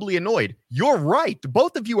I'm doubly annoyed. You're right.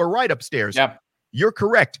 Both of you are right upstairs. Yeah. You're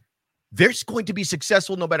correct. They're going to be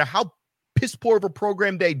successful no matter how piss poor of a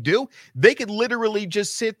program they do. They could literally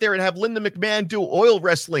just sit there and have Linda McMahon do oil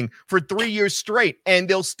wrestling for 3 years straight, and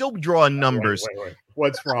they'll still draw numbers. Wait.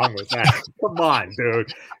 What's wrong with that? Come on,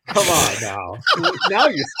 dude. Come on now. Now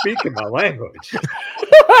you're speaking my language.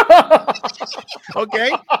 Okay.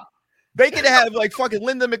 They could have like fucking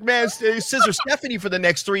Linda McMahon, Scissor Stephanie for the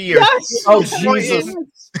next 3 years. Yes. Oh, Jesus.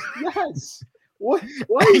 Yes. What?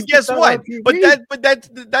 Guess what? But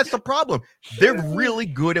that's the problem. They're really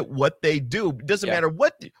good at what they do. It doesn't matter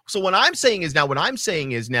what. So what I'm saying is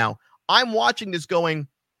now, I'm watching this going,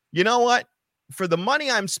 you know what? For the money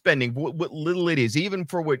I'm spending, what little it is, even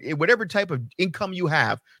for whatever type of income you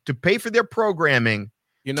have to pay for their programming,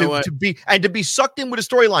 you know to be sucked in with a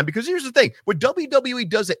storyline. Because here's the thing: what WWE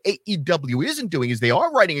does at AEW isn't doing is they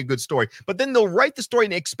are writing a good story, but then they'll write the story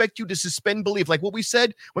and they expect you to suspend belief, like what we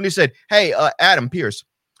said when they said, "Hey, Adam Pearce,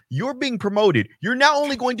 you're being promoted. You're now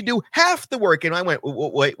only going to do half the work." And I went,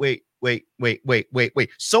 wait.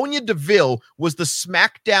 Sonya Deville was the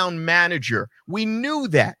SmackDown manager. We knew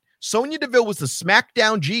that. Sonya Deville was the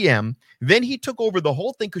SmackDown GM. Then he took over the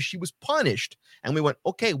whole thing because she was punished. And we went,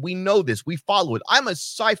 okay, we know this. We follow it. I'm a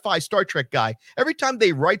sci-fi Star Trek guy. Every time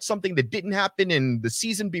they write something that didn't happen in the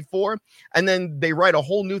season before, and then they write a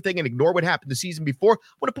whole new thing and ignore what happened the season before,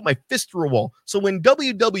 I want to put my fist through a wall. So when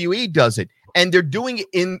WWE does it, and they're doing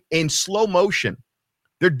it in slow motion,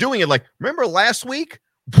 they're doing it like, remember last week?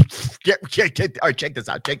 All right, check this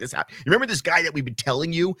out. You remember this guy that we've been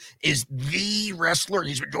telling you is the wrestler?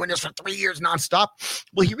 He's been doing this for 3 years nonstop.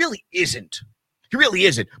 Well, he really isn't.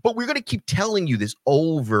 But we're going to keep telling you this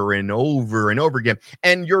over and over and over again.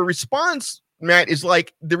 And your response, Matt, is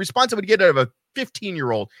like the response I would get out of a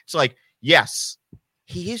 15-year-old. It's like, yes,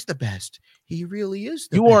 he is the best. He really is.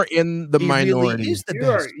 You are in the minority. He is the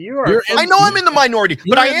best. I know I'm in the minority,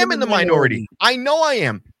 but I am in the minority. I know I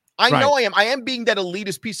am. I am being that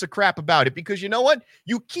elitist piece of crap about it because you know what?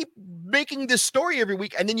 You keep making this story every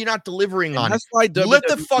week and then you're not delivering on it. Let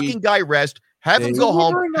the fucking guy rest. Have him go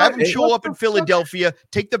home. Have him show up in Philadelphia.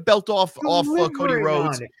 Take the belt off Cody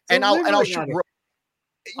Rhodes, and I'll shoot.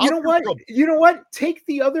 You know what? Take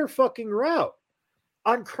the other fucking route.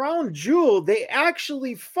 On Crown Jewel, they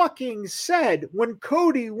actually fucking said when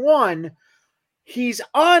Cody won, he's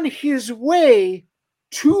on his way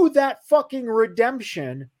to that fucking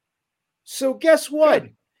redemption. So guess what?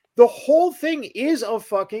 Good. The whole thing is a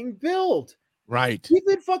fucking build. Right. Give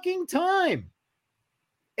it fucking time.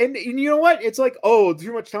 And you know what? It's like, oh,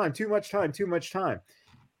 too much time. That's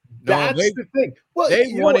the thing. Well,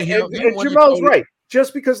 and Jamel's right.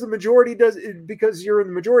 Just because the majority because you're in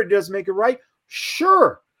the majority doesn't make it right.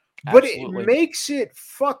 Sure. Absolutely. But it makes it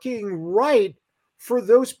fucking right for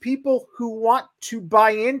those people who want to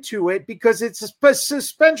buy into it because it's a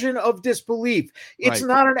suspension of disbelief. It's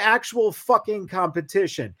not an actual fucking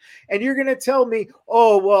competition. And you're going to tell me,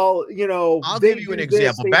 oh, well, you know. I'll give you an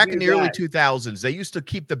example. Back in the early 2000s, they used to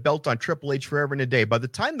keep the belt on Triple H forever and a day. By the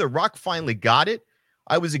time The Rock finally got it,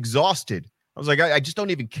 I was exhausted. I was like, I just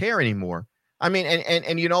don't even care anymore. I mean,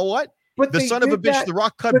 and you know what? But the son of a bitch, The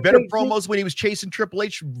Rock cut better promos when he was chasing Triple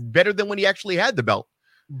H better than when he actually had the belt.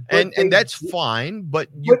 And that's fine, but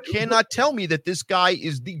you cannot tell me that this guy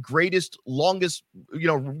is the greatest, longest,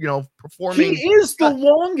 performing. He is the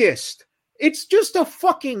longest. It's just a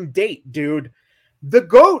fucking date, dude. The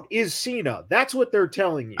GOAT is Cena. That's what they're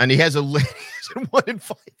telling you. And he has one in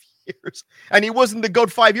 5 years. And he wasn't the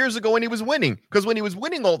GOAT 5 years ago when he was winning. Because when he was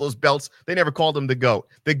winning all those belts, they never called him the GOAT.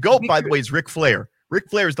 The GOAT, by the way, is Ric Flair. Ric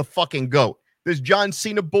Flair is the fucking GOAT. There's John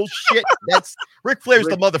Cena bullshit. That's Ric Flair's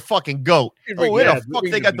the motherfucking GOAT. Oh, where the fuck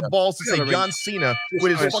they got the balls to say John Cena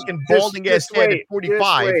with his fucking balding ass head at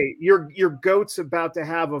 45? Your GOAT's about to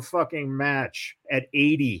have a fucking match at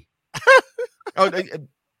 80.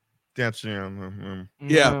 That's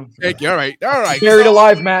yeah. Thank you. All right. Buried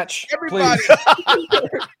alive match. Everybody.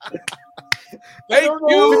 Thank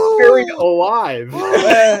you. Buried alive.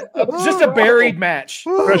 Just a buried match.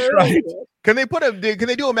 That's right. Can they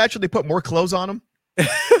do a match where they put more clothes on them?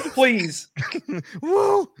 Please.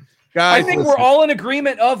 Woo. Guys, I think we're all in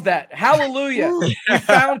agreement of that. Hallelujah. We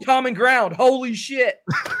found common ground. Holy shit.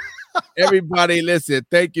 Everybody, listen.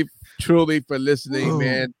 Thank you truly for listening,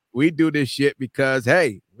 man. We do this shit because,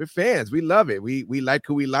 hey, we're fans. We love it. We like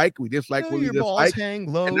who we like. We dislike what we dislike.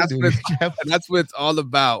 Hang low, and that's what it's all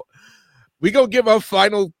about. We're going to give our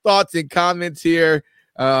final thoughts and comments here.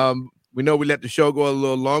 We know we let the show go a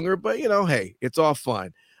little longer, but, hey, it's all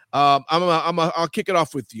fun. I'll kick it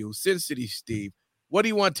off with you. Sin City Steve, what do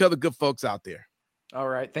you want to tell the good folks out there? All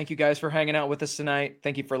right. Thank you guys for hanging out with us tonight.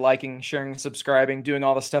 Thank you for liking, sharing, subscribing, doing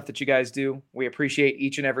all the stuff that you guys do. We appreciate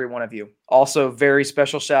each and every one of you. Also, very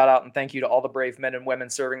special shout out and thank you to all the brave men and women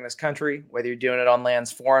serving this country, whether you're doing it on lands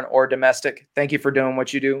foreign or domestic. Thank you for doing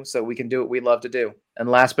what you do so we can do what we love to do. And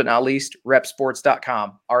last but not least,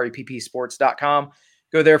 repsports.com, reppsports.com.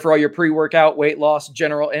 Go there for all your pre-workout, weight loss,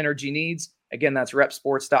 general energy needs. Again, that's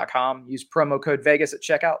repsports.com. Use promo code Vegas at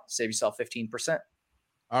checkout. Save yourself 15%.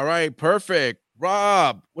 All right, perfect.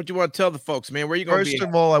 Rob, what do you want to tell the folks, man? Where are you going to be? First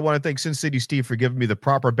of all, I want to thank Sin City Steve for giving me the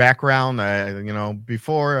proper background.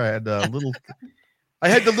 Before I had a little, I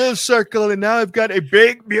had the little circle, and now I've got a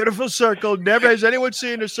big, beautiful circle. Never has anyone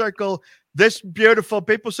seen a circle this beautiful.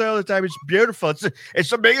 People say all the time, it's beautiful. It's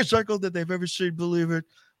the biggest circle that they've ever seen. Believe it.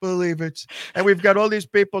 And we've got all these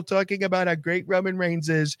people talking about how great Roman Reigns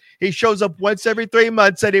is. He shows up once every 3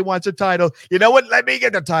 months and he wants a title. You know what? Let me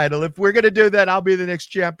get the title. If we're going to do that, I'll be the next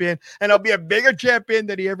champion. And I'll be a bigger champion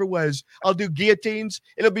than he ever was. I'll do guillotines.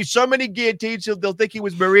 It'll be so many guillotines, they'll think he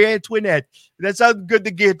was Marie Antoinette. That's how good the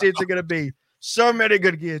guillotines are going to be. So many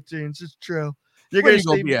good guillotines. It's true. Where are you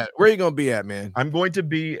going to be at, man? I'm going to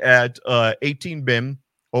be at 18 BIM,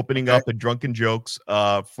 opening up at Drunken Jokes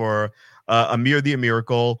for Amir the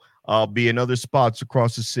Miracle. I'll be in other spots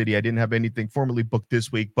across the city. I didn't have anything formally booked this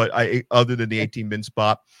week, but other than the 18 bin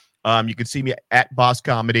spot, you can see me at Boss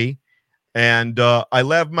Comedy. And I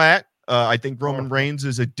love Matt. I think Roman Reigns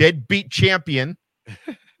is a deadbeat champion.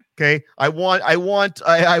 Okay, I want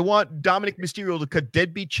Dominic Mysterio to cut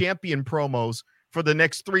deadbeat champion promos for the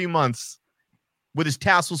next 3 months. with his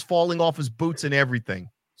tassels falling off his boots and everything.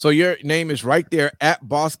 So your name is right there at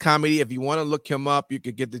Boss Comedy. If you want to look him up, you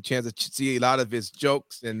could get the chance to see a lot of his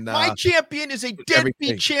jokes. And my champion is a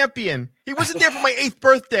deadbeat champion. He wasn't there for my 8th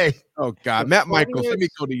birthday. Oh God, Matt Michaels, let me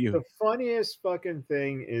go to you. The funniest fucking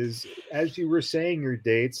thing is, as you were saying your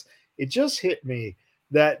dates, it just hit me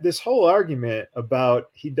that this whole argument about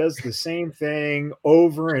he does the same thing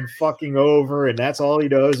over and fucking over, and that's all he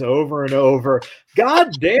does over and over.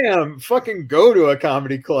 God damn, fucking go to a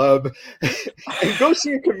comedy club and go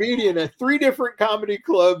see a comedian at 3 different comedy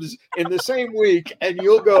clubs in the same week, and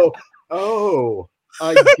you'll go, oh,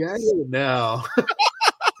 I get it now.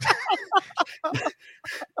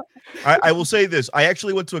 I will say this. I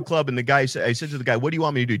actually went to a club, and I said to the guy, what do you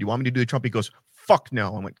want me to do? Do you want me to do the Trump? He goes, fuck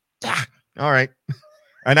no. I went, all right.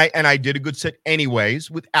 And I did a good set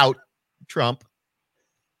anyways without Trump.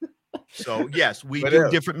 So yes, we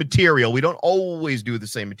do different material. We don't always do the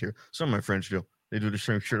same material. Some of my friends do. They do the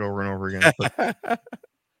same shit over and over again.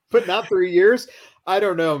 But not 3 years. I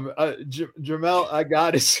don't know, Jamel. I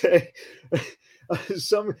gotta say,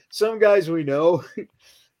 some guys we know,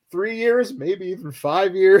 3 years, maybe even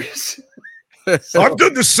 5 years. I've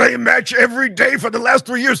done the same match every day for the last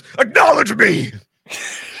 3 years. Acknowledge me.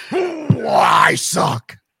 I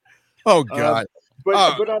suck. Oh God!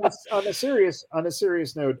 But on a serious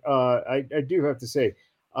note, I do have to say,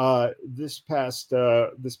 this past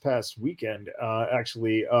weekend,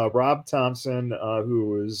 actually, Rob Thompson, who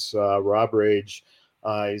was Rob Rage,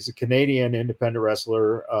 he's a Canadian independent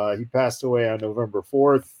wrestler. He passed away on November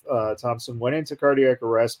 4th. Thompson went into cardiac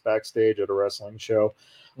arrest backstage at a wrestling show.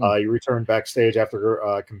 He returned backstage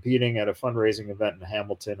after competing at a fundraising event in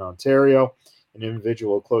Hamilton, Ontario. An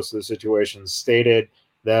individual close to the situation stated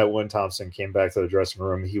that when Thompson came back to the dressing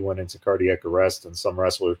room, he went into cardiac arrest, and some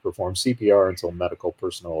wrestlers performed CPR until medical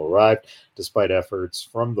personnel arrived. Despite efforts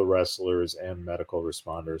from the wrestlers and medical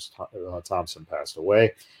responders, Thompson passed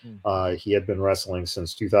away. He had been wrestling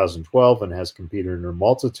since 2012 and has competed in a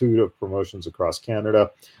multitude of promotions across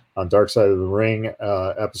Canada. On Dark Side of the Ring,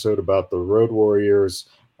 episode about the Road Warriors,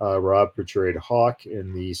 Rob portrayed Hawk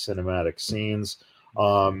in the cinematic scenes.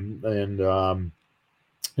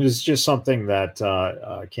 It was just something that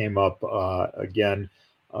came up again.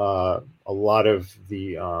 A lot of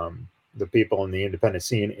the people in the independent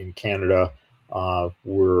scene in Canada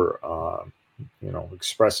were,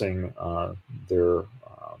 expressing their,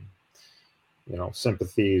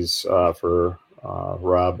 sympathies for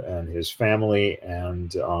Rob and his family,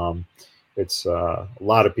 and it's a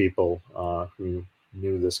lot of people who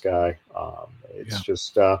knew this guy. It's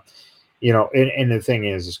just. And the thing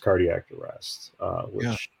is cardiac arrest,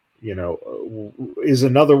 which, is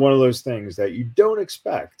another one of those things that you don't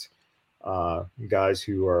expect. Guys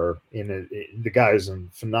who are the guy's in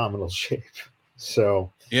phenomenal shape.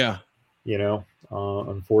 So,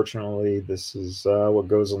 unfortunately, this is what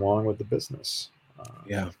goes along with the business.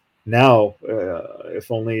 Now,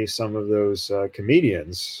 if only some of those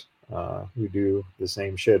comedians who do the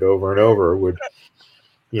same shit over and over would.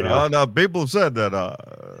 Now people have said that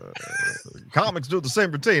comics do the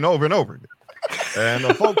same routine over and over again. And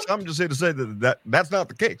folks, I'm just here to say that's not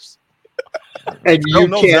the case. And you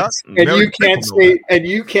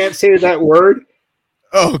can't say that word.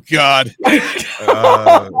 Oh God!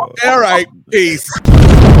 All right, peace.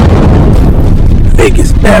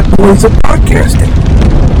 Biggest bad boys of podcasting.